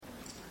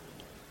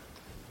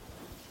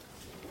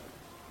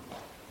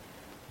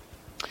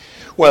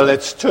Well,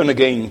 let's turn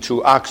again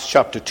to Acts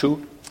chapter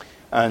 2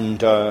 and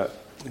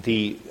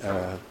the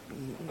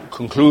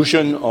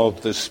conclusion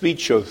of the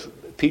speech of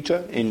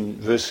Peter in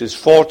verses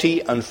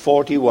 40 and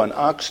 41.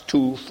 Acts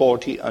 2,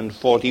 40 and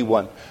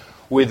 41.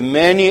 With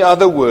many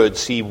other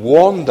words he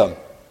warned them,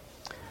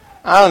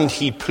 and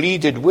he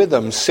pleaded with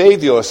them,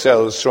 "Save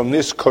yourselves from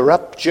this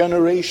corrupt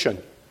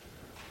generation."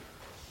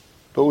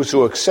 Those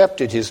who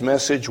accepted his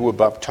message were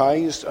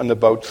baptized, and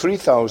about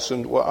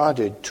 3,000 were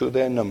added to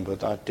their number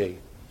that day.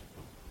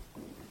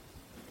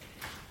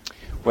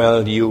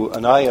 Well, you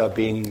and I are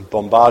being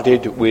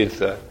bombarded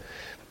with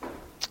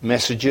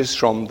messages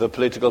from the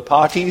political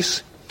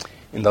parties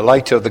in the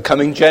light of the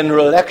coming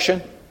general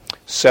election.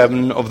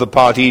 7 of the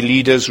party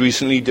leaders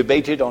recently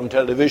debated on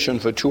television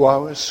for 2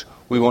 hours.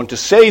 "We want to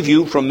save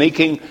you from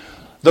making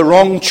the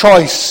wrong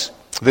choice,"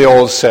 they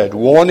all said,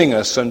 warning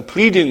us and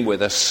pleading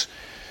with us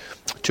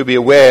to be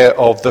aware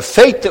of the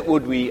fate that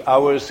would be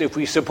ours if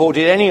we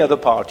supported any other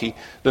party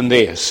than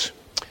theirs.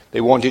 They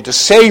wanted to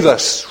save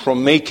us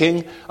from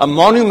making a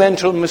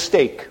monumental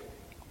mistake.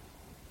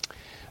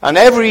 And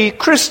every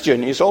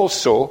Christian is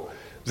also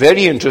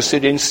very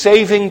interested in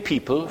saving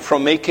people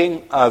from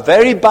making a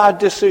very bad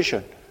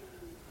decision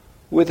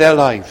with their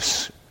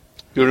lives.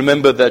 You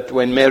remember that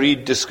when Mary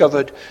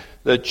discovered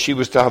that she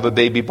was to have a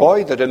baby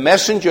boy, that a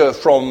messenger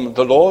from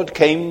the Lord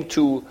came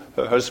to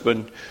her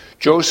husband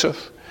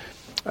Joseph,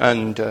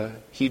 and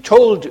he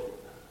told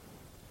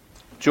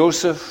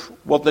Joseph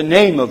what the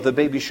name of the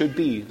baby should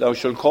be. "Thou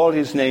shalt call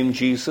his name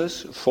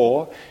Jesus,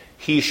 for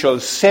he shall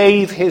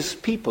save his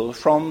people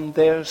from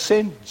their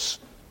sins."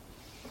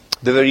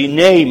 The very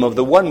name of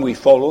the one we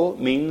follow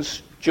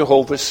means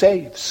Jehovah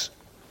saves.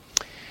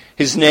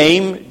 His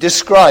name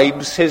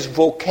describes his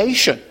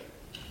vocation.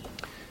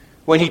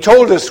 When he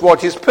told us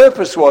what his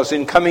purpose was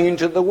in coming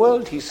into the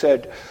world, he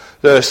said,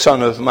 "The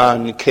Son of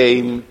Man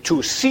came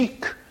to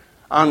seek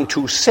and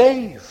to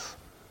save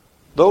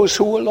those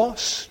who were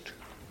lost."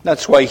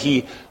 That's why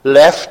he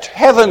left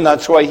heaven.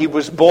 That's why he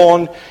was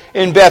born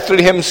in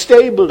Bethlehem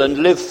stable and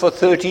lived for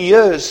 30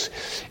 years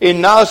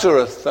in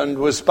Nazareth and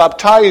was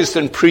baptized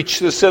and preached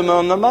the Sermon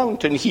on the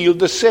Mount and healed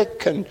the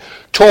sick and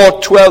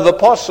taught 12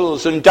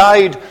 apostles and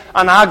died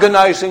an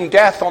agonizing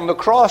death on the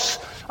cross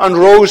and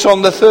rose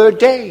on the 3rd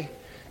day.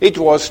 It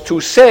was to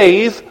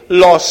save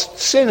lost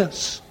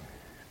sinners.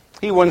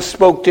 He once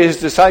spoke to his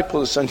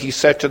disciples and he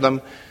said to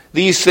them,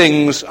 "These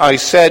things I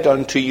said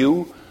unto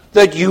you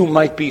that you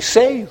might be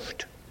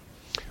saved."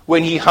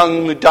 When he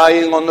hung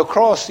dying on the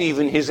cross,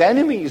 even his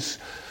enemies,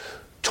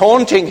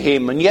 taunting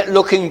him and yet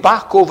looking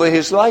back over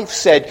his life,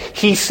 said,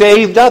 "He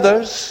saved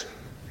others."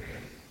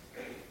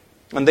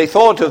 And they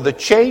thought of the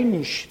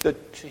change that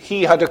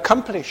he had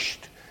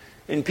accomplished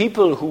in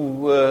people who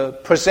were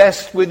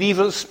possessed with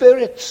evil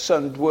spirits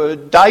and were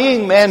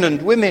dying men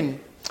and women.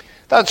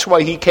 That's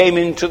why he came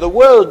into the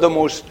world. The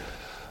most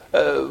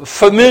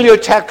familiar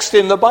text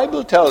in the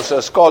Bible tells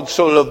us, "God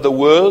so loved the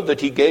world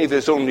that he gave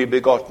his only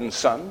begotten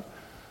Son,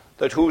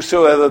 that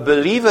whosoever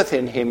believeth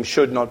in him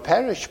should not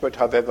perish, but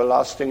have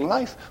everlasting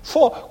life.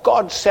 For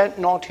God sent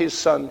not his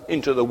Son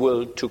into the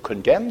world to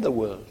condemn the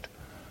world,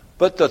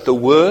 but that the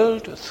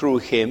world through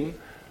him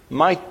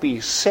might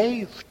be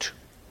saved."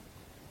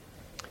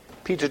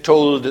 Peter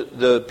told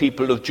the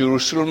people of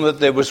Jerusalem that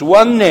there was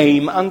one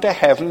name under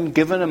heaven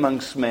given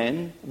amongst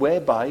men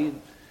whereby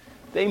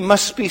they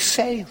must be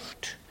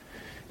saved.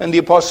 And the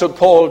Apostle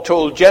Paul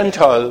told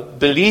Gentile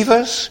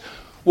believers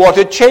what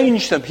had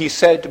changed them. He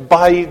said,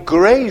 "By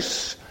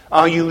grace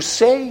are you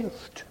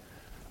saved,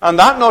 and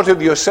that not of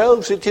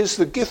yourselves, it is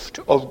the gift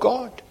of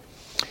God."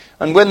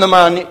 And when the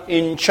man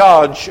in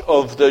charge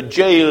of the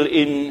jail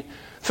in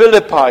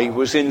Philippi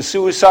was in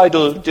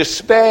suicidal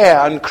despair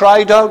and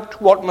cried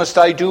out, "What must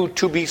I do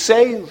to be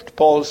saved?"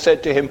 Paul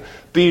said to him,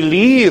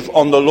 "Believe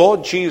on the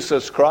Lord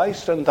Jesus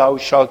Christ, and thou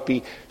shalt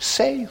be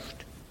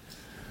saved."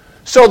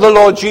 So the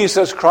Lord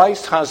Jesus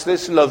Christ has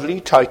this lovely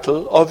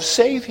title of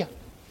Savior.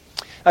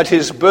 At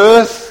his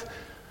birth,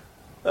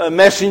 a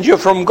messenger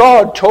from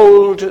God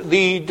told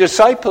the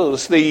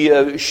disciples,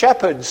 the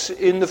shepherds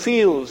in the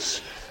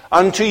fields,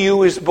 "Unto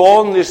you is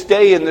born this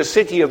day in the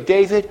city of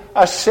David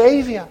a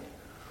Savior,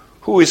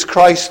 who is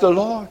Christ the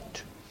Lord."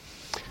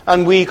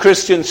 And we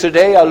Christians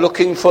today are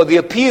looking for the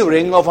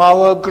appearing of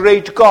our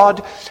great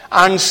God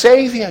and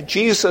Savior,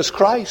 Jesus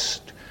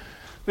Christ.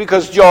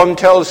 Because John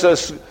tells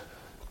us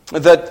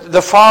that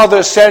the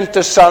Father sent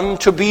the Son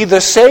to be the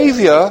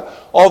Savior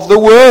of the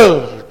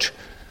world.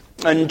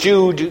 And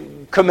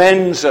Jude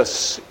commends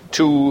us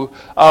to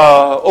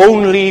our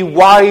only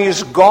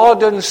wise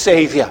God and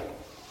Savior.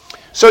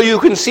 So you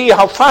can see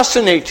how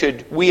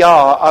fascinated we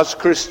are as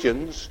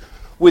Christians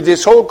with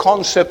this whole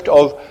concept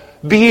of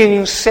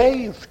being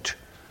saved,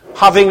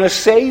 having a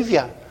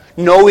Savior,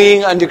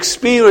 knowing and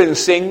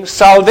experiencing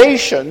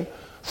salvation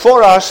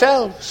for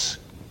ourselves.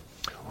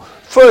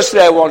 Firstly,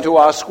 I want to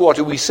ask, what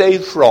are we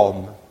saved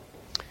from?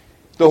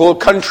 The whole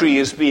country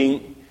is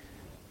being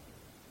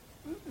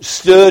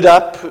stirred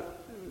up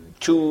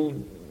to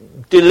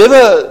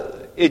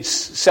deliver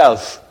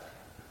itself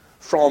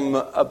from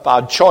a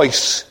bad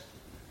choice.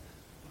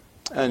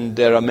 And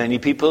there are many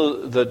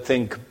people that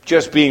think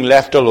just being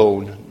left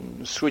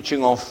alone,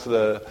 switching off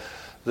the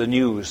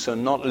news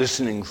and not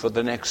listening for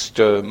the next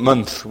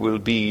month will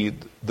be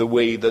the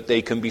way that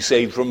they can be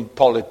saved from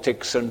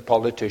politics and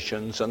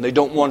politicians. And they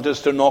don't want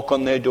us to knock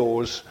on their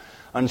doors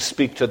and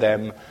speak to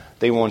them.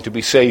 They want to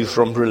be saved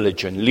from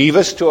religion. Leave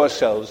us to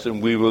ourselves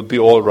and we will be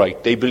all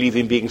right. They believe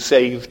in being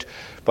saved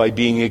by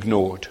being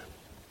ignored.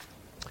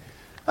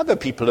 Other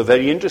people are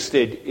very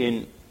interested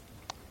in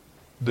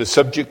the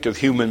subject of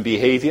human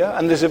behavior,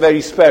 and there's a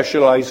very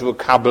specialized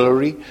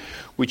vocabulary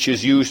which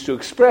is used to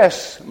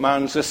express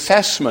man's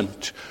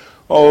assessment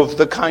of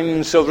the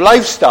kinds of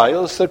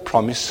lifestyles that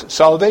promise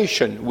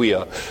salvation. We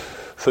are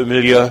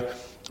familiar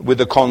with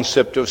the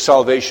concept of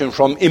salvation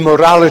from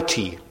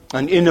immorality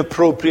and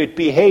inappropriate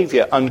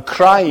behavior and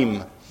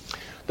crime.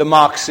 The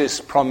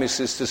Marxist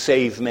promises to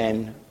save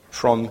men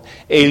from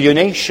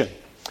alienation.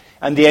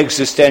 And the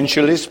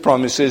existentialist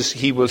promises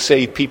he will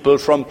save people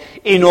from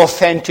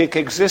inauthentic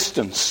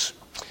existence.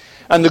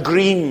 And the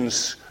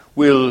Greens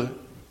will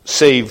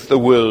save the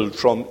world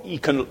from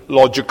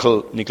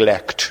ecological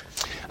neglect.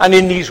 And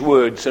in these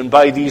words and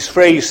by these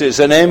phrases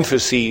and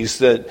emphases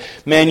that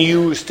men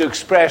use to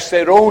express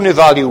their own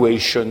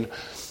evaluation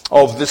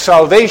of the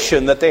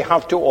salvation that they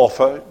have to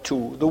offer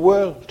to the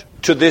world,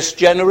 to this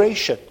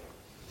generation.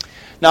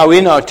 Now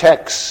in our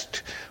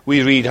text,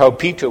 we read how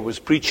Peter was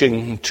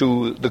preaching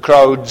to the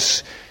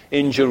crowds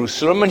in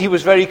Jerusalem, and he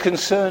was very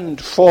concerned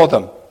for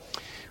them.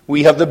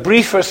 We have the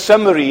briefer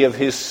summary of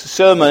his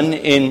sermon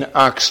in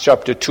Acts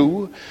chapter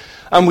 2,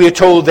 and we are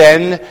told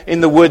then,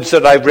 in the words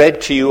that I've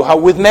read to you, how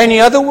with many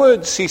other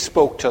words he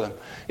spoke to them.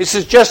 This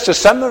is just a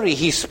summary.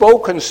 He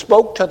spoke and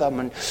spoke to them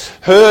and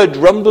heard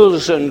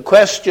rumbles and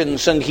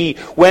questions, and he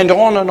went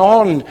on and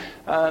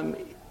on,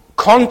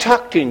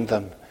 contacting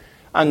them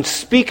and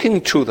speaking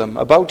to them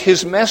about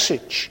his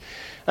message.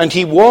 And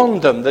he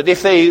warned them that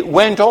if they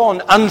went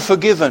on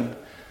unforgiven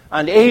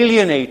and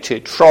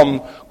alienated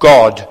from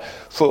God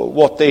for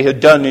what they had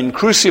done in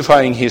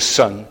crucifying his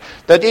son,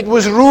 that it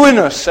was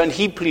ruinous, and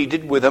he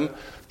pleaded with them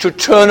to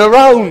turn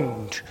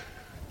around,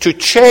 to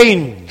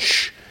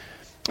change.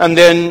 And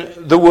then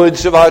the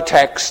words of our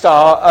text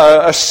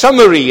are a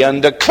summary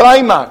and a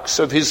climax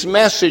of his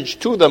message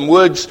to them,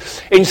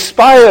 words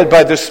inspired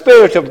by the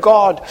Spirit of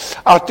God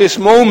at this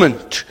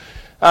moment,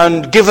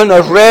 and given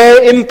a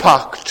rare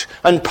impact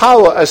and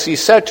power as he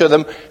said to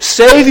them,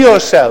 save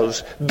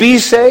yourselves, be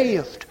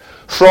saved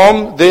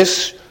from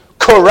this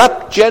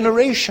corrupt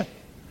generation.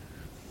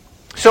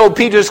 So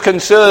Peter's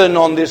concern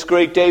on this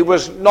great day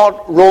was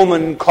not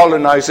Roman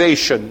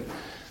colonization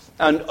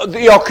and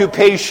the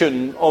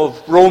occupation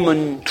of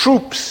Roman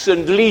troops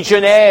and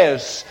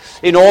legionnaires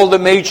in all the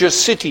major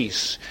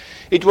cities.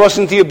 It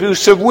wasn't the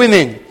abuse of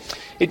women.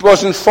 It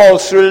wasn't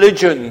false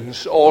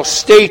religions or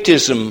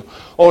statism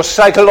or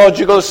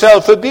psychological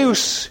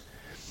self-abuse.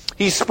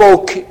 He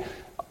spoke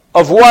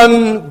of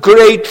one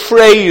great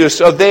phrase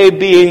of they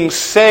being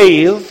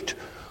saved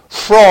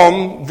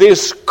from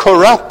this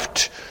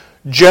corrupt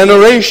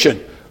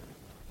generation.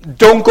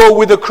 Don't go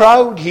with the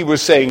crowd, he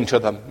was saying to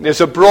them.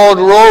 There's a broad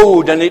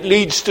road and it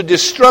leads to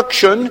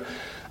destruction,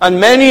 and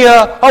many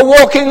are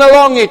walking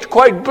along it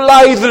quite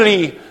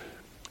blithely.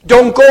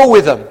 Don't go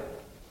with them.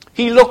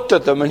 He looked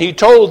at them and he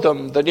told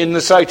them that in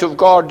the sight of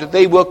God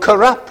they were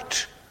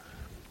corrupt,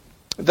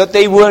 that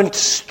they weren't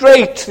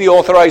straight. The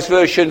Authorized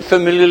Version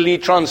familiarly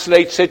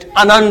translates it,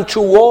 an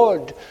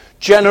untoward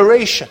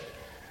generation.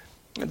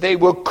 They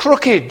were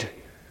crooked.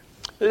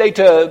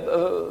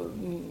 Later,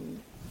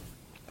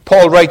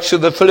 Paul writes to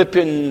the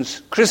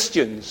Philippians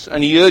Christians,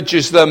 and he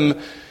urges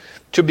them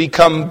to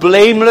become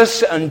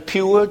blameless and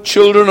pure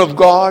children of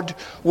God,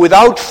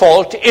 without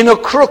fault, in a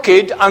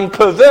crooked and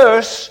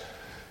perverse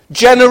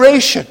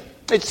generation.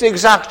 It's the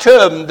exact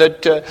term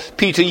that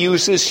Peter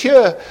uses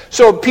here.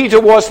 So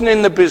Peter wasn't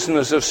in the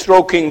business of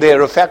stroking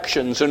their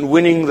affections and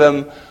winning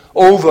them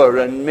over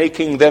and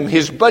making them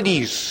his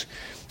buddies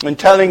and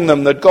telling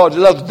them that God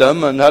loved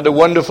them and had a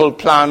wonderful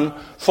plan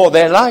for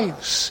their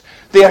lives.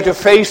 They had to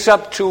face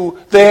up to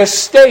their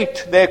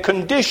state, their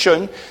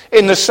condition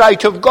in the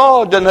sight of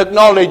God, and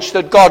acknowledge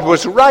that God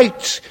was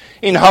right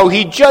in how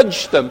he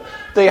judged them.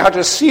 They had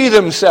to see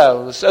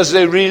themselves as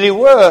they really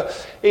were.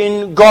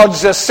 In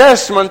God's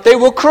assessment, they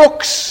were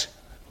crooks.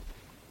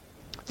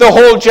 The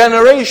whole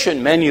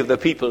generation, many of the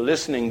people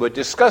listening, were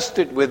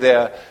disgusted with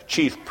their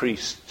chief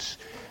priests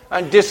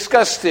and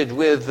disgusted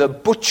with the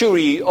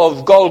butchery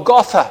of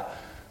Golgotha,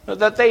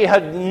 that they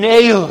had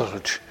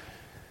nailed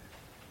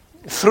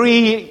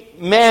 3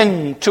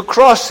 men to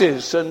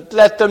crosses and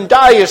let them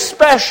die,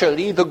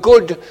 especially the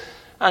good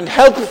and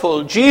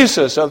helpful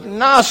Jesus of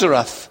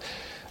Nazareth.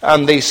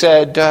 And they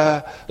said,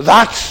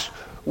 that's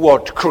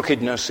what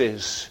crookedness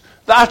is.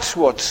 That's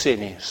what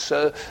sin is.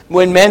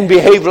 When men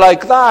behave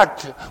like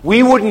that,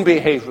 we wouldn't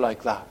behave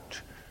like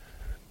that.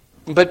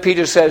 But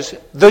Peter says,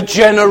 the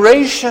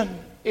generation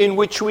in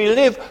which we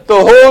live, the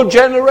whole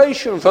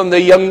generation, from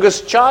the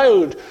youngest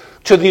child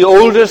to the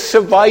oldest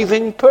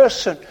surviving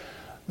person,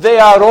 they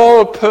are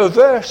all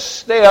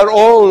perverse. They are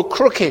all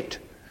crooked.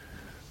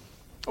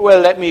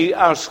 Well, let me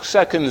ask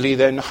secondly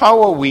then,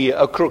 how are we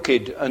a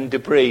crooked and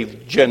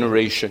depraved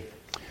generation?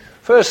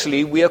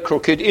 Firstly, we are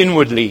crooked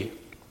inwardly.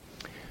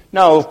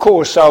 Now, of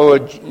course, our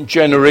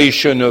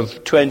generation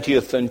of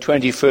 20th and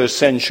 21st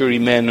century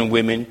men and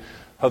women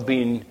have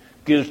been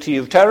guilty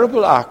of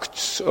terrible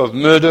acts of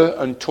murder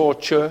and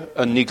torture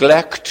and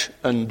neglect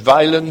and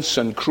violence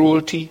and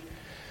cruelty.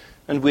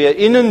 And we are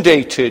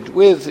inundated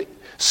with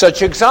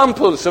such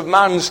examples of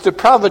man's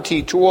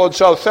depravity towards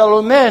our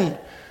fellow men.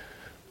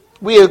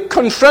 We are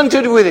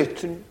confronted with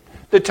it.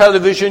 The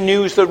television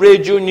news, the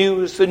radio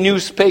news, the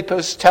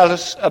newspapers tell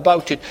us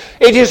about it.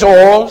 It is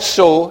all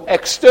so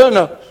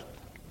external.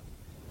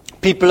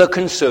 People are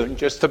concerned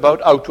just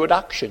about outward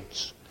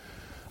actions,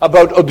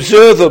 about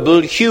observable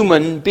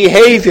human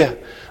behavior.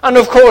 And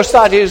of course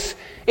that is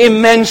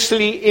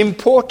immensely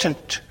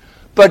important.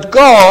 But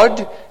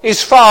God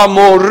is far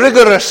more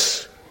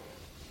rigorous.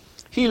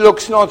 He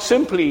looks not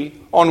simply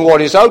on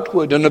what is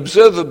outward and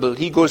observable.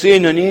 He goes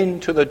in and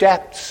into the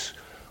depths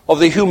of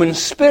the human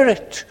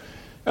spirit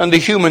and the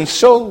human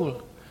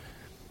soul.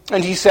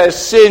 And he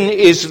says sin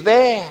is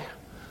there,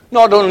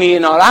 not only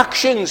in our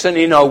actions and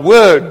in our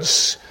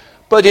words,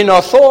 but in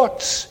our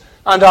thoughts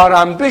and our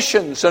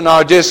ambitions and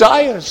our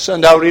desires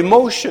and our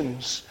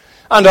emotions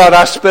and our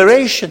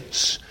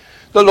aspirations.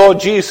 The Lord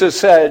Jesus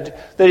said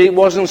that it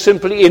wasn't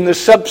simply in the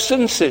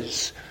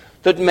substances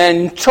that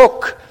men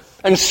took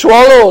and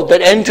swallowed,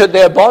 that entered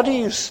their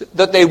bodies,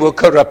 that they were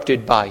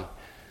corrupted by.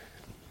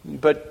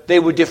 But they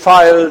were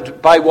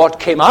defiled by what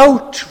came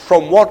out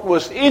from what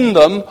was in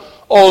them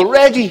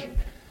already.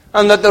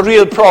 And that the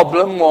real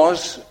problem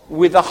was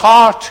with the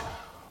heart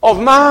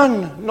of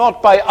man,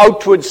 not by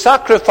outward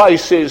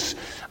sacrifices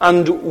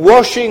and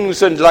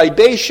washings and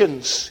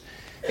libations.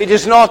 It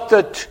is not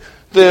that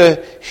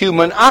the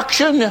human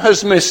action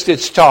has missed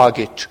its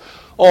target,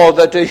 or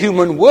that the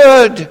human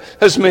word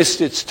has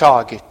missed its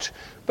target,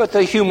 but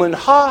the human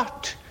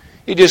heart.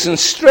 It isn't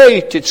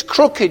straight, it's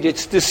crooked,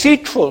 it's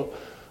deceitful.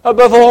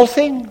 Above all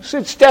things,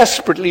 it's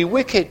desperately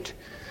wicked.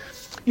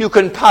 You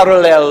can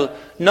parallel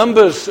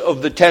numbers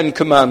of the Ten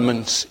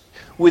Commandments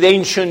with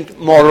ancient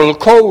moral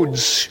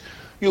codes.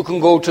 You can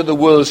go to the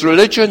world's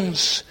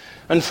religions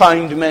and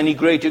find many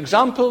great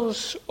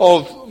examples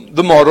of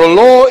the moral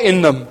law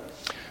in them.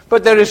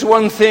 But there is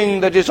one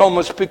thing that is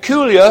almost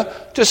peculiar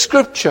to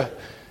Scripture,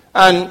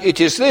 and it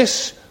is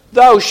this: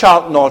 thou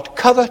shalt not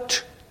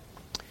covet.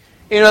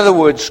 In other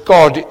words,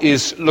 God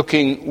is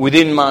looking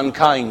within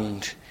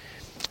mankind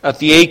at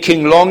the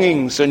aching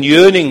longings and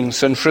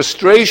yearnings and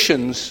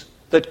frustrations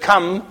that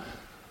come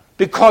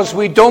because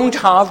we don't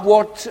have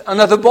what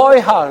another boy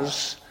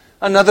has,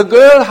 another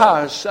girl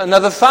has,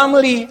 another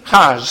family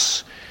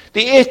has.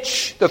 The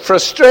itch, the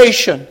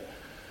frustration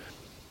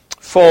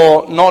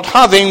for not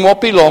having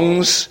what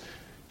belongs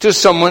to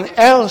someone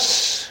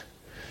else.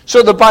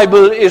 So the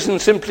Bible isn't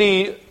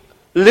simply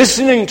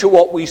listening to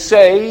what we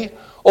say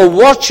or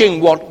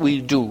watching what we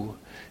do.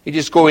 It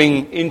is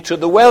going into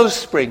the well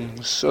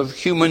springs of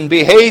human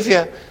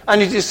behavior, and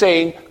it is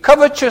saying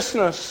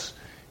covetousness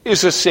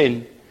is a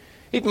sin.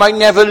 It might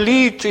never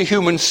lead to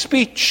human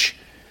speech.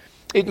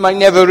 It might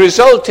never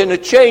result in a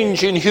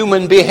change in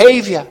human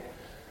behavior.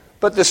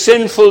 But the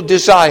sinful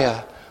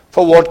desire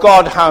for what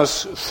God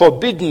has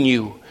forbidden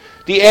you,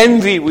 the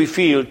envy we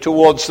feel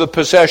towards the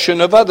possession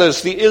of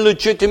others, the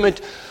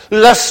illegitimate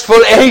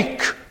lustful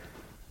ache,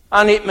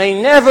 and it may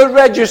never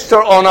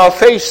register on our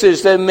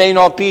faces. There may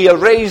not be a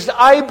raised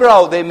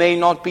eyebrow. There may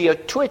not be a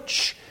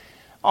twitch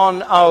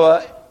on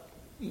our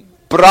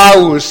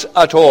brows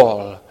at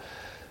all.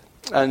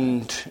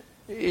 And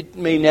it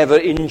may never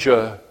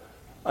injure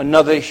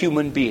another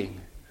human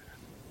being.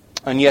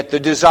 And yet the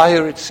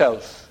desire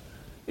itself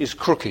is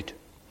crooked.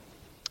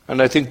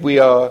 And I think we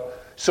are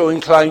so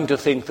inclined to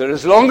think that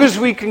as long as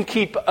we can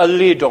keep a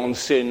lid on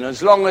sin,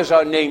 as long as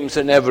our names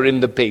are never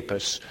in the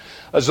papers,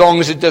 as long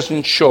as it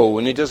doesn't show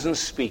and it doesn't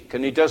speak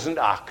and it doesn't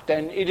act,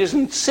 then it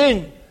isn't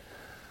sin.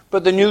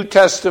 But the New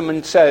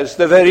Testament says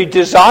the very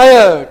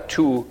desire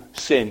to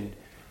sin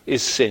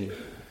is sin.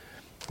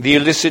 The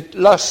illicit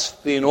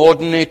lust, the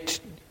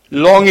inordinate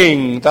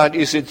longing, that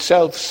is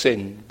itself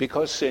sin,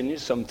 because sin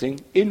is something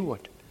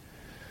inward.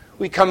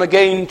 We come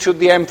again to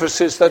the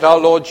emphasis that our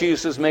Lord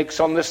Jesus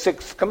makes on the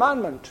sixth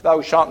commandment,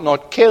 thou shalt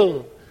not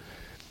kill.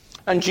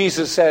 And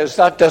Jesus says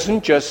that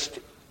doesn't just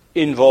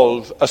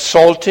involve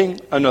assaulting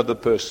another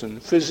person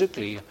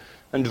physically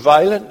and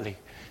violently.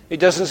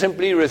 It doesn't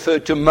simply refer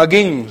to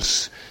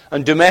muggings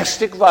and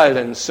domestic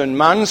violence and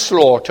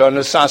manslaughter and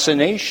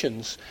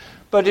assassinations,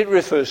 but it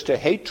refers to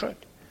hatred.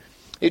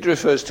 It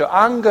refers to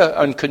anger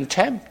and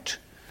contempt.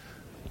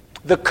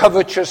 The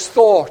covetous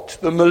thought,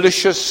 the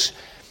malicious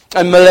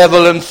and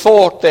malevolent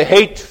thought, the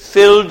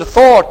hate-filled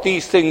thought,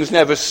 these things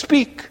never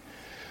speak.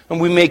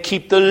 And we may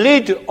keep the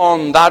lid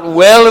on that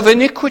well of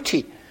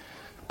iniquity,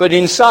 but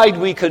inside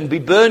we can be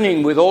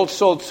burning with all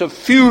sorts of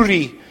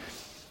fury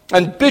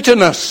and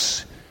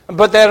bitterness.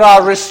 But there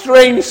are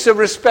restraints of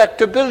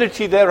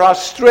respectability. There are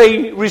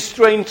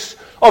restraints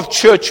of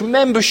church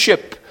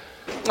membership.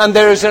 And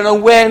there is an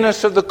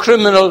awareness of the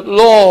criminal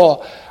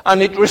law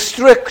and it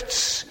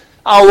restricts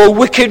our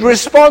wicked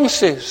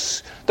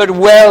responses that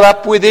well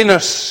up within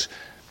us.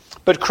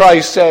 But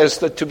Christ says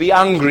that to be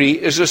angry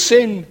is a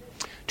sin.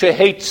 To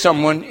hate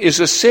someone is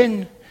a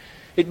sin.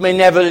 It may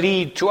never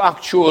lead to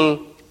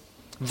actual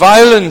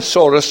violence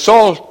or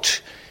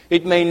assault.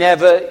 It may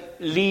never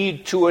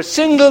lead to a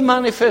single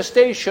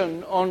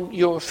manifestation on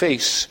your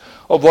face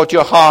of what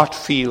your heart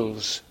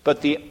feels.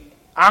 But the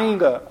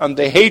anger and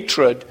the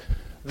hatred,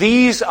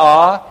 these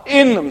are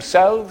in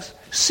themselves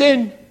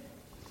sin.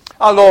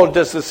 Our Lord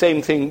does the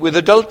same thing with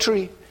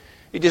adultery.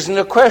 It isn't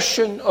a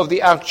question of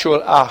the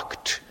actual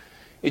act.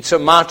 It's a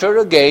matter,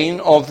 again,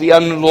 of the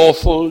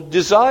unlawful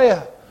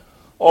desire,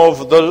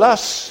 of the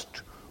lust,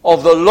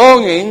 of the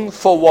longing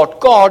for what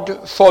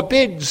God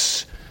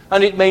forbids.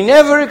 And it may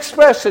never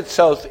express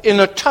itself in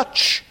a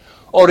touch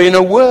or in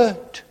a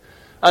word.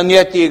 And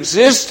yet the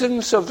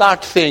existence of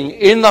that thing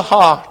in the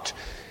heart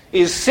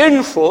is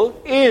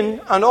sinful in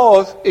and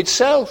of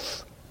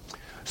itself.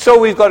 So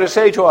we've got to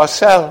say to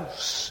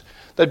ourselves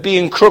that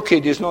being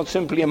crooked is not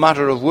simply a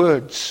matter of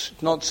words,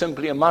 not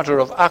simply a matter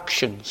of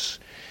actions.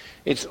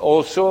 It's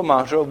also a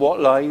matter of what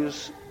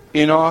lies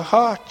in our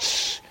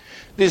hearts.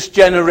 This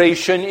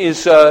generation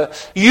is a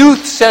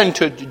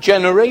youth-centered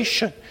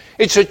generation.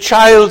 It's a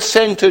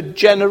child-centered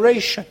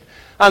generation.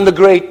 And the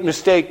great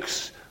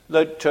mistakes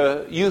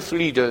that youth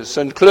leaders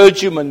and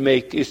clergymen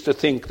make is to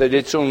think that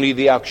it's only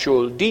the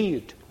actual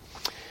deed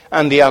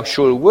and the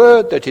actual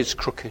word that is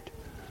crooked.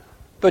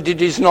 But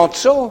it is not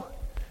so.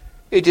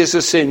 It is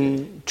a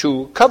sin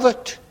to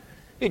covet.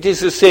 It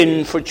is a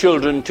sin for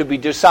children to be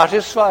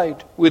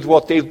dissatisfied with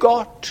what they've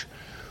got,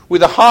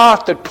 with a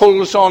heart that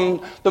pulls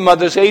on the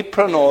mother's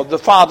apron or the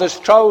father's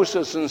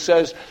trousers and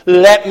says,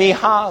 let me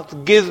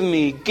have, give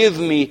me,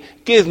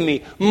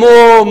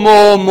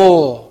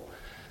 more.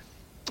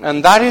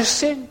 And that is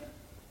sin.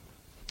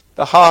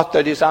 The heart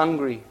that is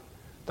angry,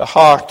 the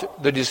heart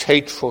that is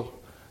hateful,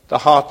 the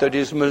heart that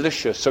is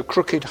malicious, a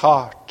crooked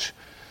heart.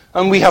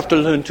 And we have to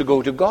learn to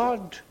go to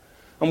God.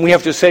 And we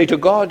have to say to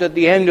God at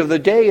the end of the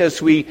day,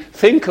 as we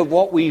think of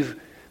what we've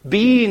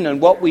been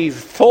and what we've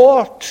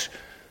thought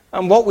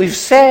and what we've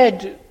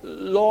said,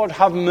 Lord,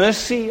 have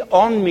mercy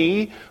on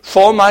me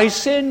for my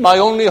sin. My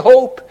only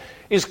hope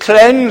is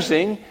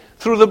cleansing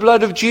through the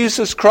blood of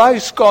Jesus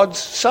Christ, God's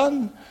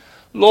Son.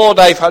 Lord,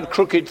 I've had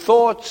crooked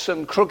thoughts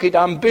and crooked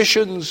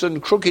ambitions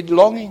and crooked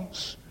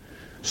longings.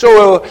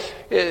 So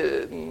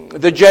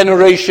the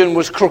generation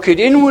was crooked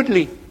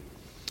inwardly.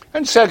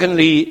 And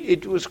secondly,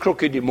 it was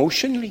crooked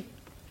emotionally.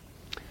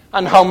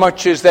 And how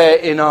much is there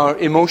in our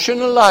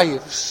emotional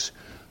lives?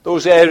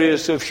 Those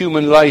areas of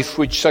human life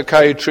which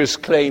psychiatrists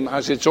claim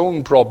has its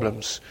own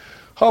problems.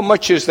 How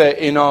much is there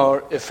in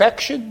our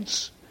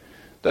affections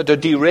that are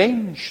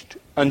deranged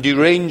and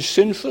deranged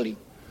sinfully?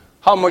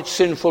 How much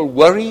sinful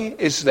worry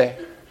is there?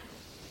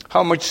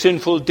 How much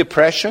sinful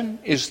depression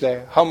is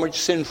there? How much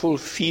sinful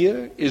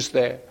fear is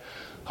there?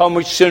 How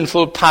much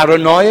sinful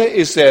paranoia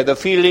is there? The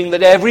feeling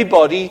that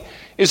everybody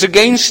is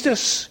against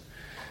us.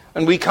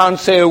 And we can't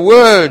say a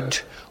word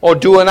or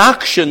do an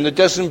action that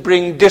doesn't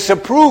bring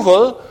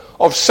disapproval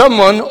of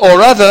someone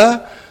or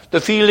other.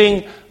 The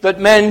feeling that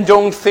men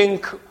don't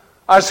think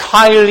as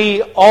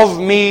highly of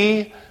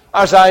me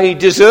as I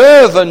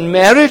deserve and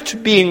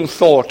merit being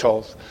thought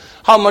of.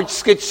 How much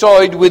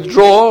schizoid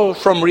withdrawal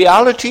from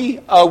reality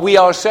are we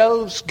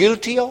ourselves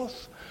guilty of?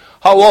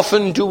 How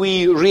often do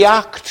we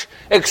react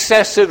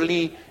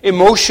excessively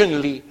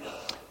emotionally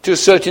to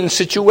certain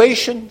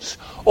situations?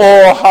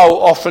 Or how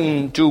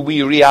often do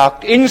we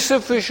react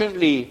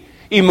insufficiently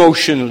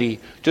emotionally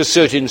to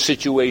certain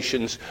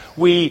situations?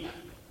 We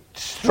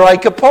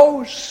strike a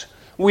pose.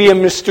 We are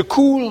Mr.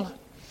 Cool.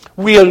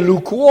 We are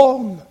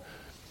lukewarm.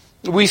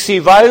 We see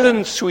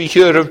violence. We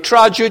hear of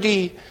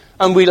tragedy.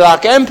 And we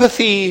lack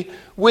empathy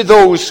with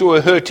those who are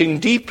hurting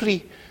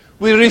deeply.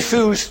 We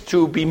refuse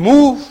to be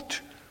moved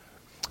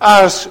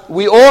as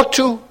we ought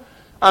to.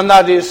 And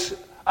that is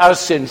as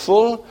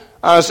sinful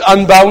as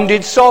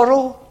unbounded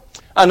sorrow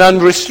and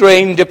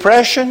unrestrained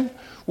depression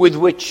with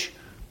which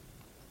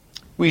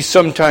we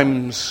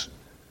sometimes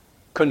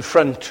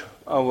confront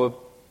our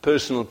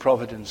personal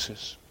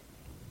providences.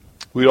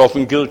 We're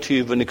often guilty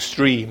of an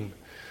extreme,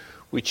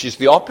 which is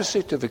the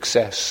opposite of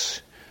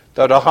excess,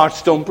 that our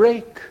hearts don't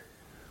break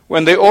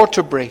when they ought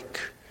to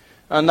break.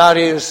 And that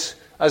is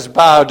as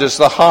bad as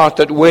the heart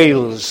that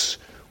wails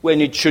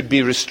when it should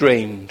be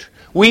restrained.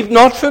 Weep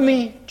not for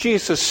me.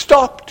 Jesus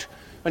stopped,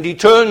 and he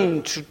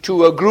turned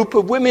to a group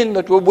of women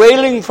that were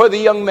wailing for the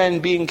young men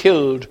being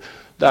killed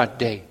that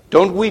day.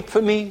 Don't weep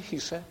for me, he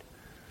said.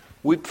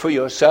 Weep for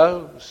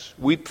yourselves.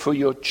 Weep for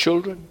your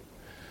children.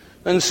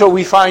 And so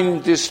we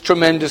find this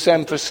tremendous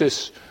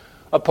emphasis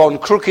upon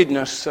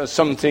crookedness as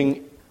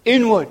something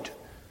inward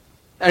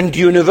and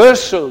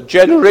universal,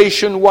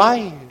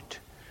 generation-wide.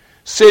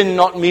 Sin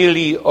not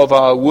merely of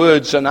our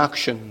words and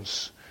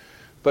actions,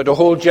 but a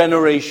whole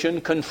generation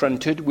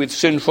confronted with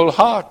sinful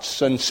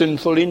hearts and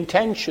sinful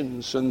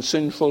intentions and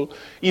sinful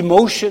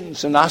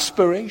emotions and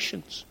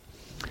aspirations.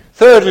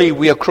 Thirdly,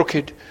 we are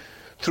crooked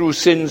through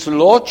sin's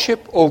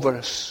lordship over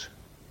us.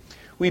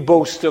 We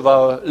boast of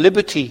our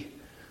liberty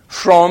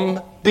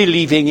from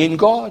believing in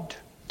God,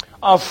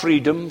 our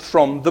freedom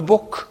from the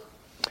book,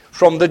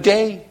 from the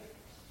day,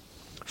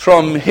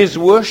 from his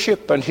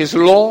worship and his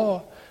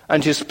law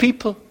and his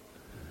people.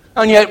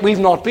 And yet we've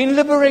not been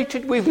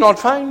liberated. We've not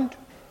found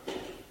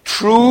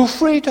true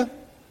freedom.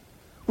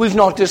 We've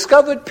not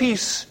discovered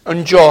peace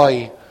and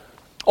joy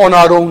on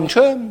our own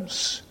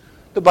terms.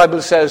 The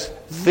Bible says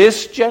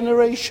this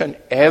generation,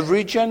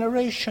 every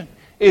generation,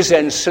 is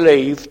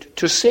enslaved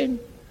to sin.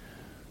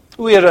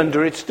 We are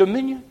under its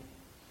dominion.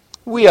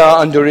 We are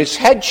under its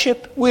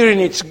headship. We're in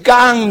its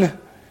gang.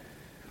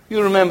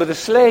 You remember the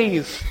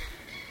slave.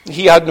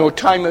 He had no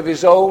time of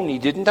his own. He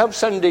didn't have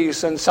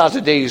Sundays and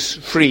Saturdays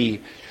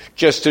free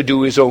just to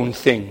do his own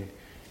thing.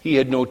 He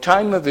had no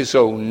time of his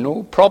own,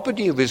 no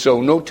property of his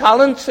own, no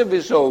talents of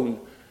his own,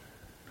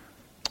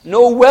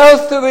 no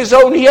wealth of his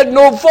own. He had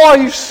no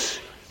voice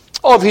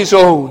of his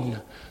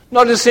own.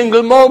 Not a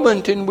single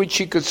moment in which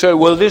he could say,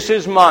 well, this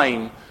is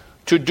mine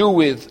to do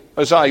with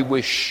as I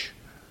wish.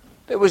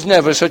 There was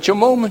never such a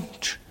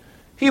moment.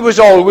 He was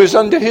always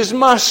under his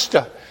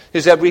master.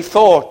 His every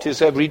thought,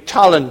 his every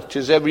talent,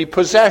 his every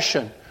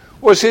possession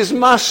was his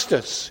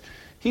master's.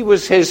 He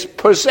was his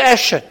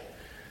possession.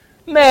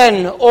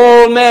 Men,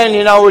 all men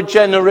in our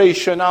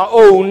generation are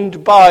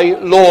owned by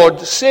Lord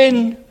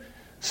Sin.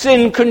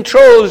 Sin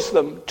controls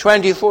them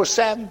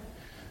 24/7.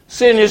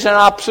 Sin is an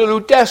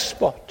absolute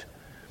despot.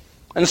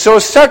 And so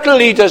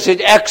subtly does it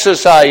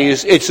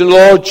exercise its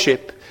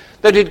lordship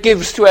that it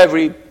gives to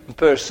every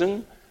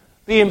person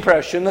the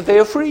impression that they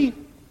are free,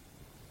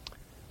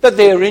 that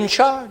they are in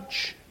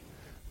charge,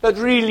 that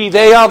really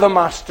they are the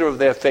master of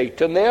their fate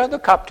and they are the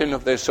captain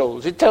of their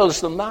souls. It tells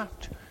them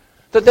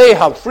that they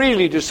have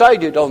freely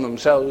decided on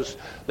themselves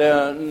they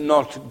are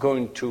not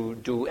going to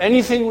do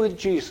anything with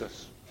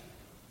Jesus.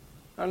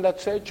 And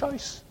that's their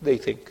choice, they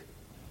think.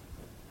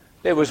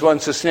 There was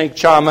once a snake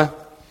charmer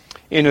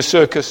in a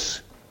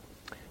circus,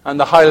 and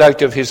the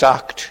highlight of his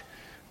act,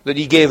 that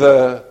he gave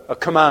a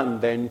command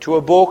then to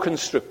a boa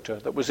constrictor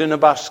that was in a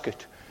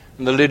basket.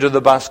 And the lid of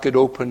the basket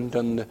opened,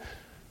 and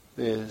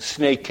the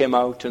snake came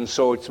out and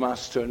saw its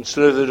master and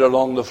slithered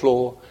along the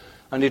floor,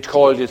 and it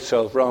coiled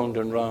itself round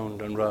and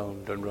round and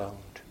round and round.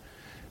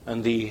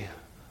 And the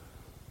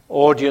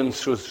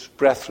audience was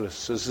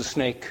breathless as the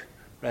snake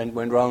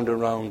went round and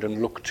round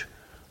and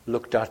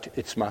looked at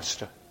its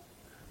master.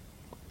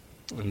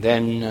 And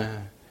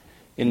then,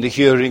 in the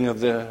hearing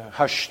of the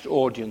hushed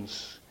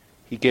audience,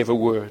 he gave a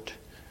word,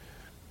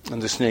 and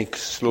the snake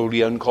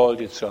slowly uncoiled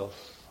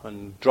itself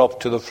and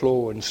dropped to the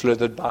floor and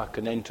slithered back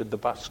and entered the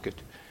basket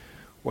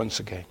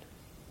once again.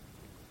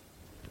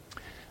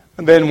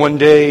 And then one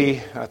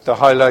day, at the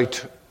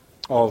highlight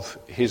of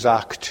his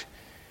act,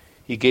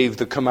 he gave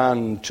the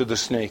command to the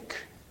snake,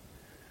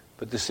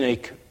 but the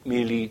snake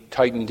merely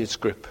tightened its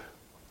grip.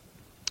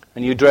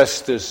 And he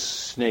addressed this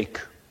snake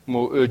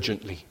more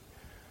urgently,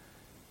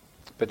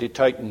 but it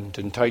tightened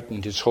and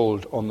tightened its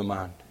hold on the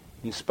man,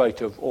 in spite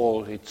of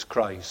all its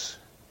cries.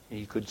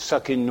 He could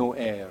suck in no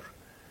air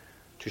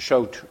to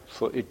shout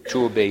for it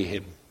to obey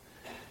him,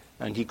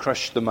 and he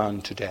crushed the man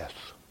to death.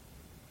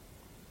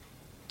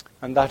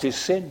 And that is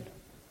sin.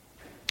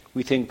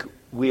 We think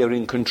we are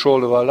in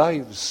control of our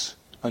lives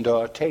and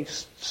our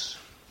tastes.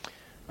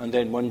 And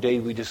then one day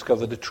we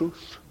discover the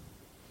truth,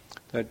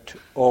 that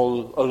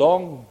all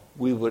along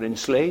we were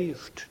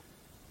enslaved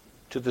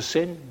to the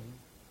sin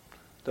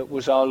that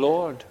was our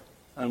Lord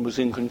and was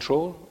in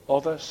control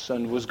of us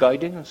and was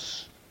guiding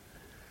us.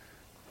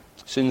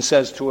 Sin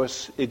says to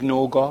us,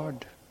 ignore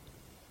God,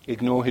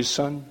 ignore his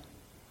Son,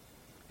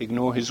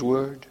 ignore his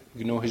word,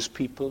 ignore his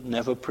people,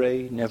 never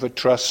pray, never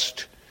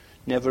trust,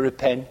 never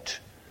repent,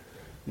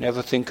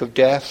 never think of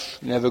death,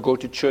 never go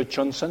to church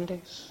on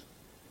Sundays.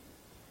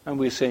 And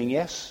we're saying,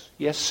 yes,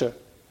 yes, sir.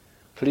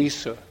 Please,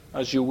 sir,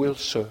 as you will,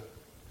 sir.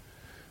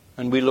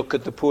 And we look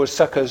at the poor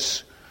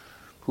suckers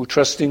who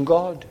trust in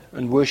God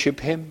and worship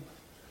him,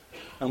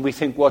 and we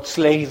think what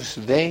slaves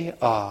they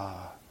are.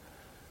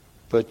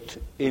 But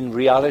in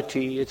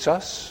reality, it's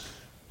us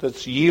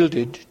that's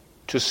yielded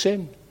to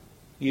sin,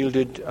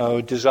 yielded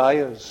our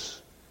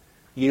desires,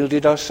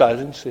 yielded our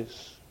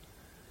silences,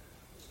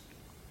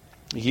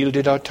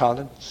 yielded our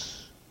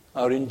talents,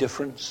 our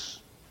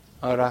indifference,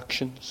 our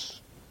actions.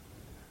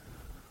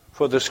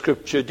 For the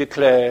scripture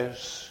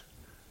declares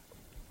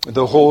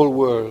the whole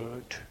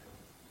world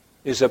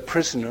is a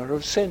prisoner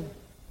of sin.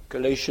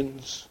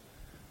 Galatians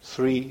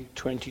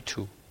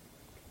 3:22.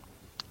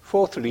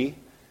 Fourthly,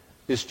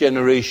 this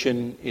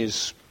generation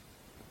is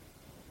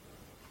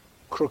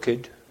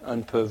crooked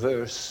and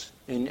perverse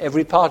in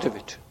every part of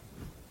it.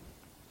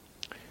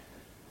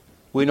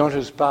 We're not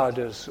as bad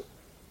as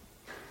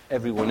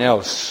everyone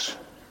else.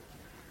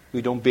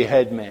 We don't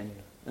behead men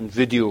and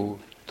video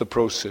the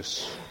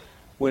process.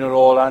 We're not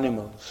all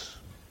animals.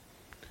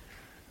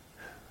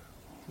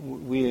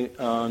 We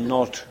are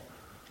not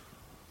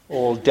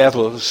all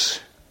devils.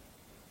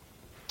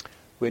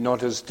 We're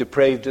not as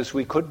depraved as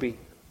we could be.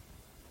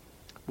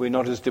 We're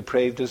not as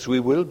depraved as we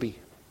will be.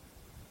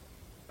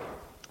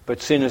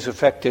 But sin has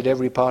affected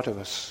every part of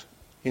us.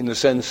 in the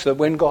sense that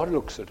when God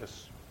looks at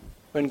us,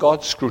 when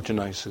God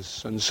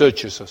scrutinizes and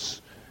searches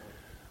us,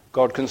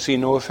 God can see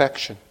no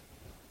affection,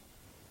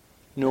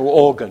 no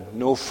organ,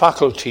 no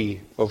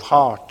faculty of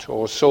heart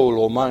or soul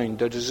or mind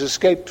that has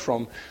escaped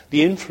from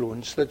the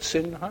influence that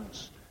sin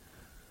has.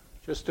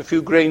 Just a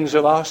few grains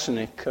of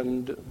arsenic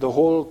and the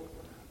whole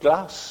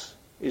glass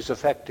is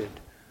affected.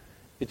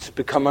 It's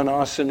become an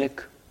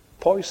arsenic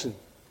poison.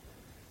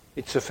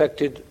 It's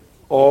affected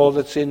all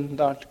that's in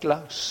that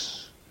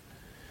glass.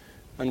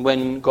 And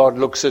when God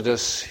looks at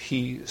us,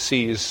 he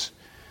sees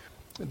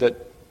that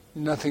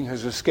nothing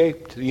has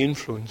escaped the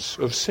influence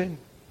of sin.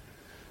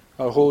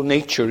 Our whole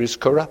nature is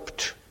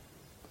corrupt.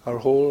 Our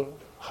whole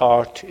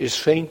heart is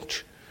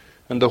faint.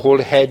 And the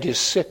whole head is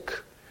sick.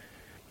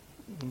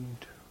 And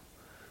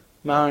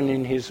man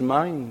in his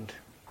mind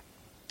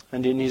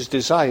and in his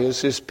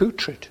desires is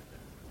putrid.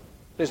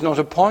 There's not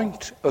a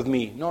point of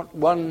me, not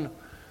one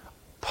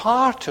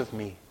part of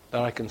me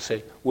that I can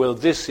say, well,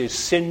 this is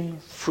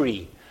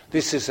sin-free.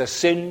 This is a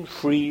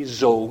sin-free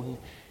zone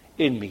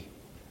in me.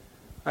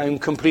 I'm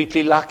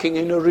completely lacking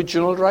in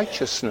original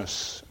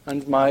righteousness,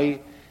 and my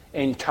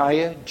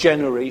entire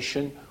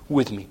generation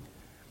with me.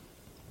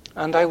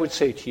 And I would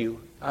say to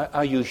you,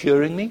 are you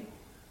hearing me?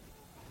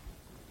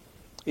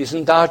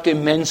 Isn't that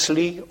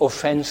immensely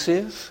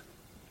offensive?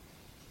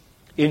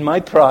 In my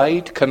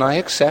pride, can I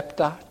accept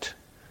that?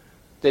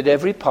 That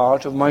every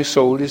part of my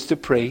soul is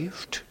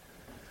depraved?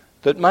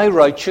 That my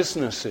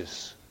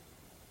righteousnesses,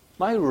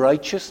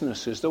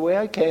 the way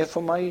I care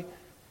for my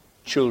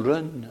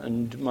children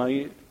and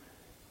my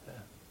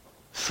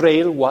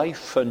frail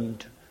wife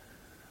and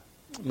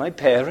my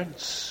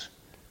parents,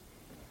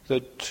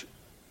 that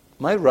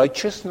my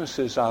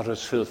righteousnesses are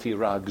as filthy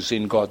rags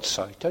in God's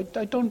sight.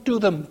 I don't do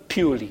them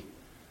purely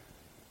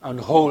and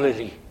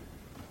holily,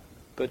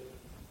 but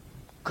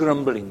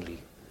grumblingly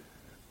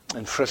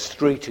and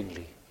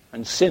frustratingly.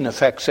 And sin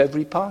affects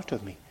every part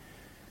of me.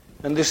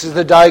 And this is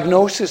the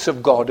diagnosis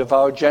of God of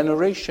our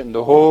generation.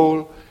 The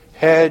whole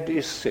head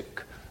is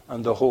sick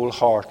and the whole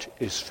heart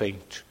is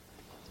faint.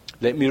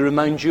 Let me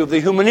remind you of the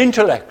human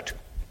intellect.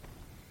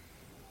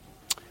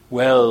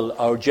 Well,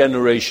 our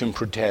generation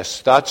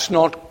protests. That's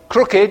not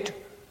crooked.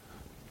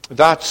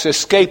 That's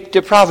escaped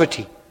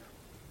depravity.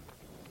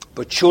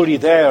 But surely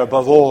there,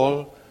 above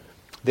all,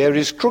 there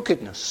is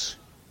crookedness.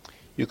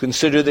 You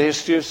consider the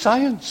history of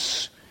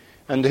science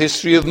and the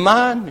history of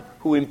man,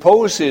 who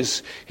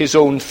imposes his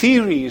own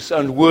theories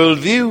and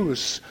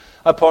worldviews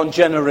upon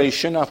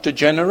generation after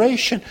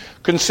generation.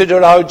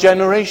 Consider our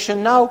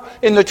generation now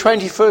in the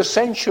 21st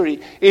century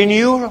in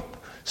Europe,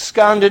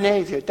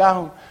 Scandinavia,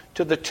 down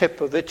to the tip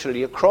of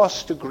Italy,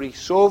 across to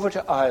Greece, over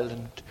to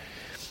Ireland.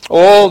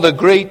 All the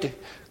great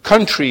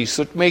countries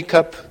that make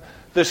up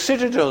the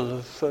citadel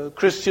of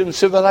Christian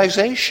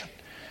civilization.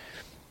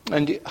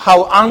 And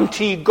how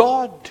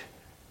anti-God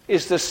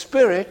is the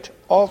spirit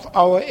of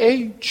our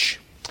age.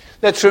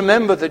 Let's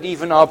remember that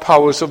even our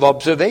powers of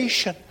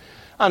observation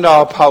and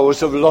our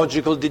powers of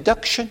logical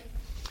deduction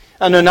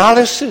and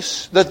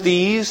analysis, that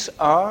these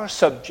are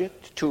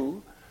subject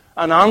to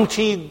an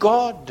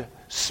anti-God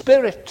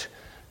spirit.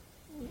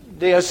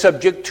 They are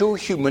subject to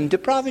human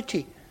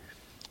depravity.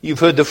 You've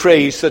heard the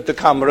phrase that the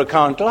camera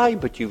can't lie,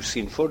 but you've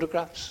seen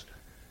photographs.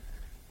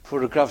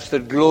 Photographs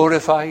that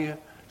glorify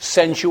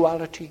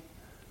sensuality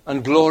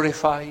and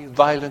glorify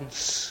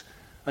violence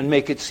and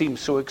make it seem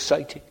so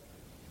exciting.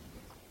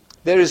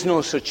 There is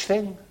no such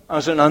thing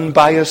as an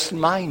unbiased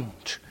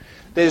mind.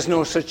 There is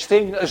no such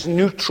thing as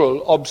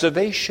neutral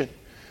observation,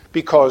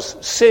 because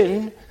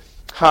sin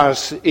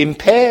has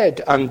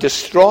impaired and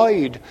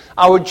destroyed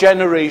our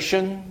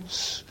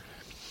generation's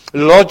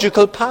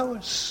logical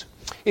powers.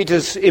 It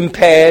has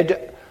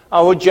impaired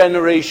our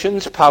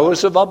generation's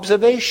powers of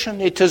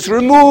observation. It has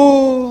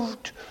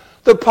removed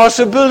the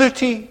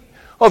possibility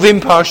of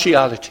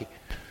impartiality,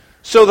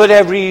 so that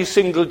every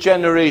single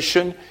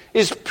generation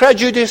is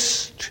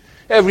prejudiced.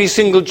 Every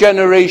single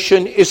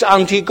generation is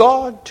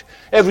anti-God.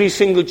 Every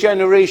single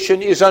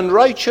generation is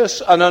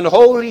unrighteous and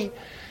unholy.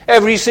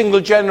 Every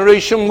single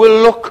generation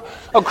will look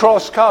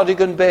across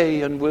Cardigan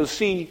Bay and will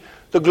see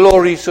the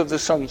glories of the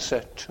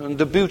sunset and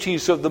the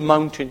beauties of the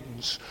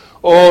mountains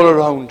all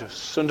around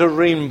us, and a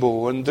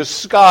rainbow and the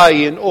sky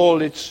in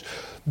all its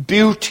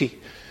beauty.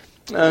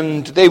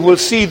 And they will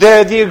see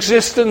there the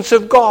existence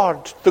of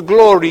God, the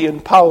glory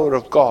and power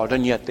of God,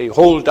 and yet they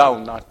hold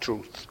down that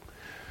truth.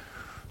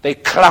 They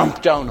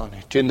clamp down on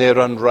it in their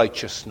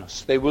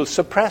unrighteousness. They will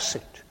suppress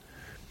it.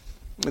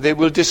 They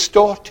will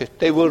distort it.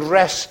 They will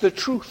wrest the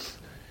truth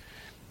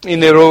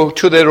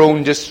to their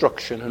own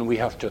destruction. And we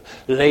have to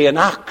lay an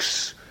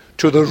axe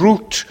to the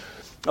root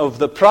of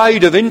the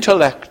pride of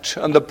intellect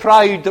and the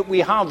pride that we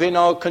have in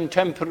our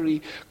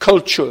contemporary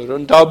culture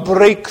and our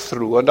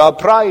breakthrough and our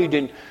pride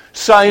in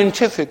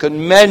scientific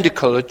and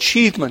medical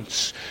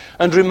achievements,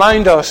 and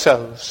remind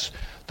ourselves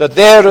that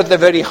there at the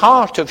very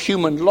heart of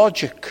human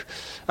logic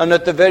and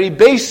at the very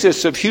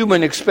basis of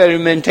human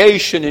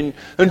experimentation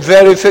and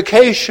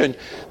verification,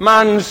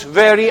 man's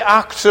very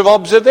acts of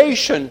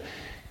observation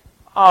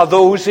are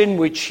those in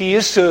which he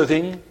is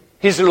serving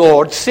his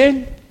Lord's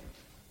sin.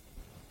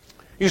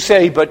 You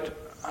say, but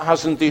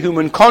hasn't the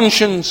human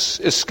conscience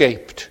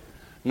escaped?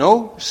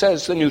 No,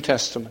 says the New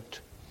Testament.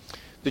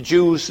 The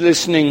Jews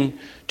listening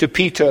to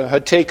Peter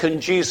had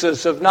taken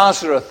Jesus of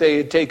Nazareth. They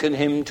had taken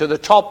him to the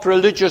top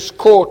religious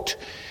court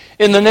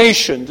in the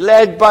nation,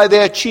 led by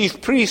their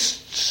chief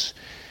priests.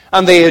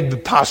 And they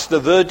had passed the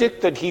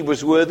verdict that he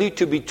was worthy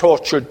to be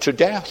tortured to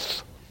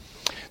death.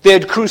 They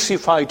had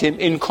crucified him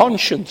in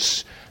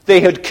conscience.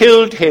 They had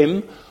killed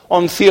him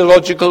on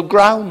theological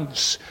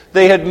grounds.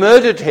 They had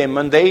murdered him,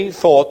 and they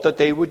thought that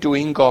they were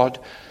doing God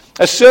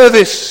a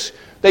service.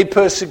 They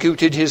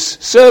persecuted his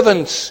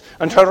servants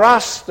and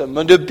harassed them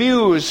and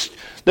abused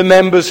the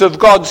members of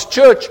God's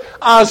church,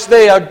 as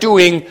they are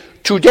doing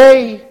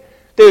today.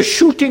 They're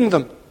shooting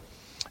them.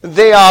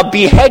 They are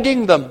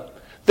beheading them.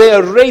 They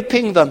are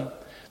raping them.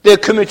 They're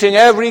committing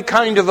every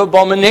kind of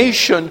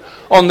abomination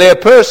on their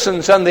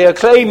persons, and they are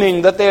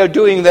claiming that they are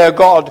doing their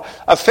God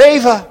a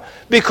favor,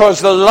 because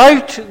the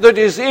light that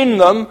is in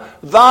them,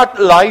 that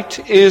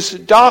light is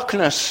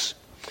darkness.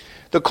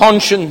 The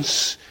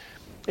conscience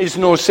is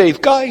no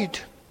safe guide.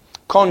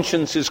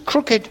 Conscience is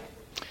crooked.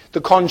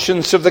 The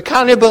conscience of the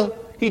cannibal,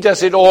 he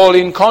does it all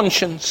in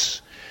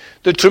conscience.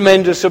 The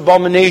tremendous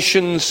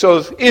abominations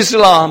of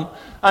Islam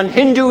and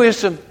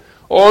Hinduism,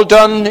 all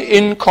done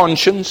in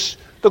conscience.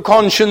 The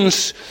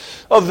conscience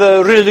of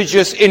the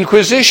religious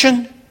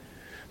Inquisition.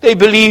 They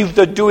believed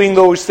that doing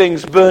those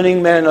things,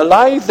 burning men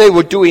alive, they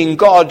were doing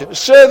God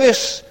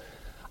service.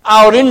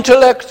 Our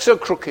intellects are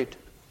crooked.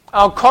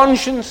 Our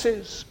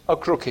consciences are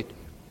crooked.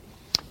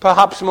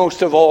 Perhaps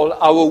most of all,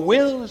 our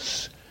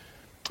wills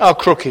are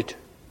crooked.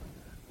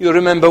 You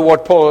remember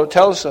what Paul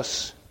tells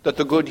us, that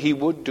the good he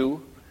would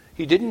do,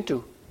 he didn't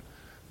do.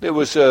 There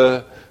was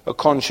a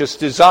conscious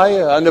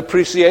desire and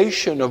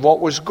appreciation of what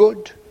was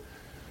good.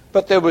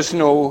 But there was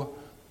no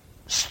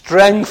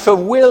strength of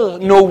will,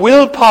 no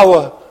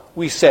willpower,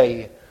 we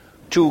say,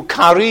 to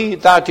carry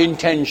that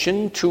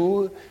intention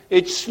to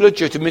its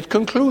legitimate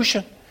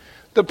conclusion.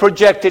 The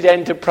projected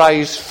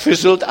enterprise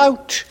fizzled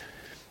out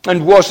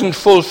and wasn't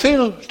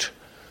fulfilled.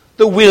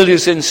 The will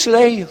is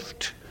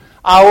enslaved.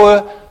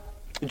 Our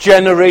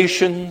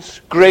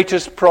generation's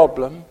greatest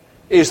problem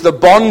is the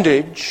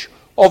bondage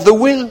of the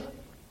will.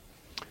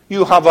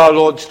 You have our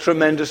Lord's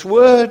tremendous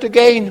word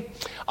again.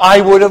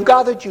 I would have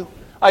gathered you.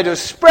 I'd have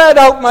spread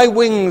out my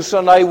wings,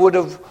 and I would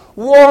have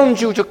warned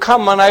you to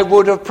come, and I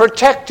would have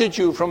protected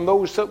you from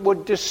those that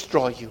would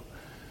destroy you.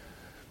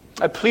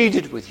 I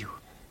pleaded with you.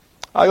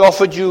 I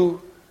offered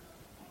you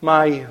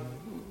my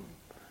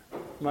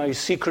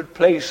secret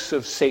place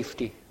of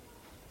safety,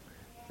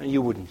 and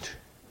you wouldn't.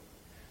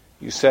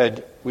 You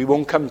said, we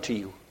won't come to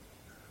you.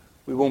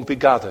 We won't be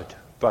gathered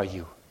by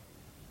you.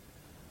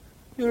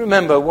 You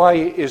remember, why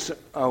is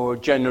our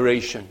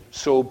generation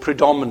so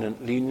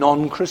predominantly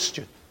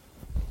non-Christian?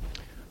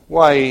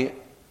 Why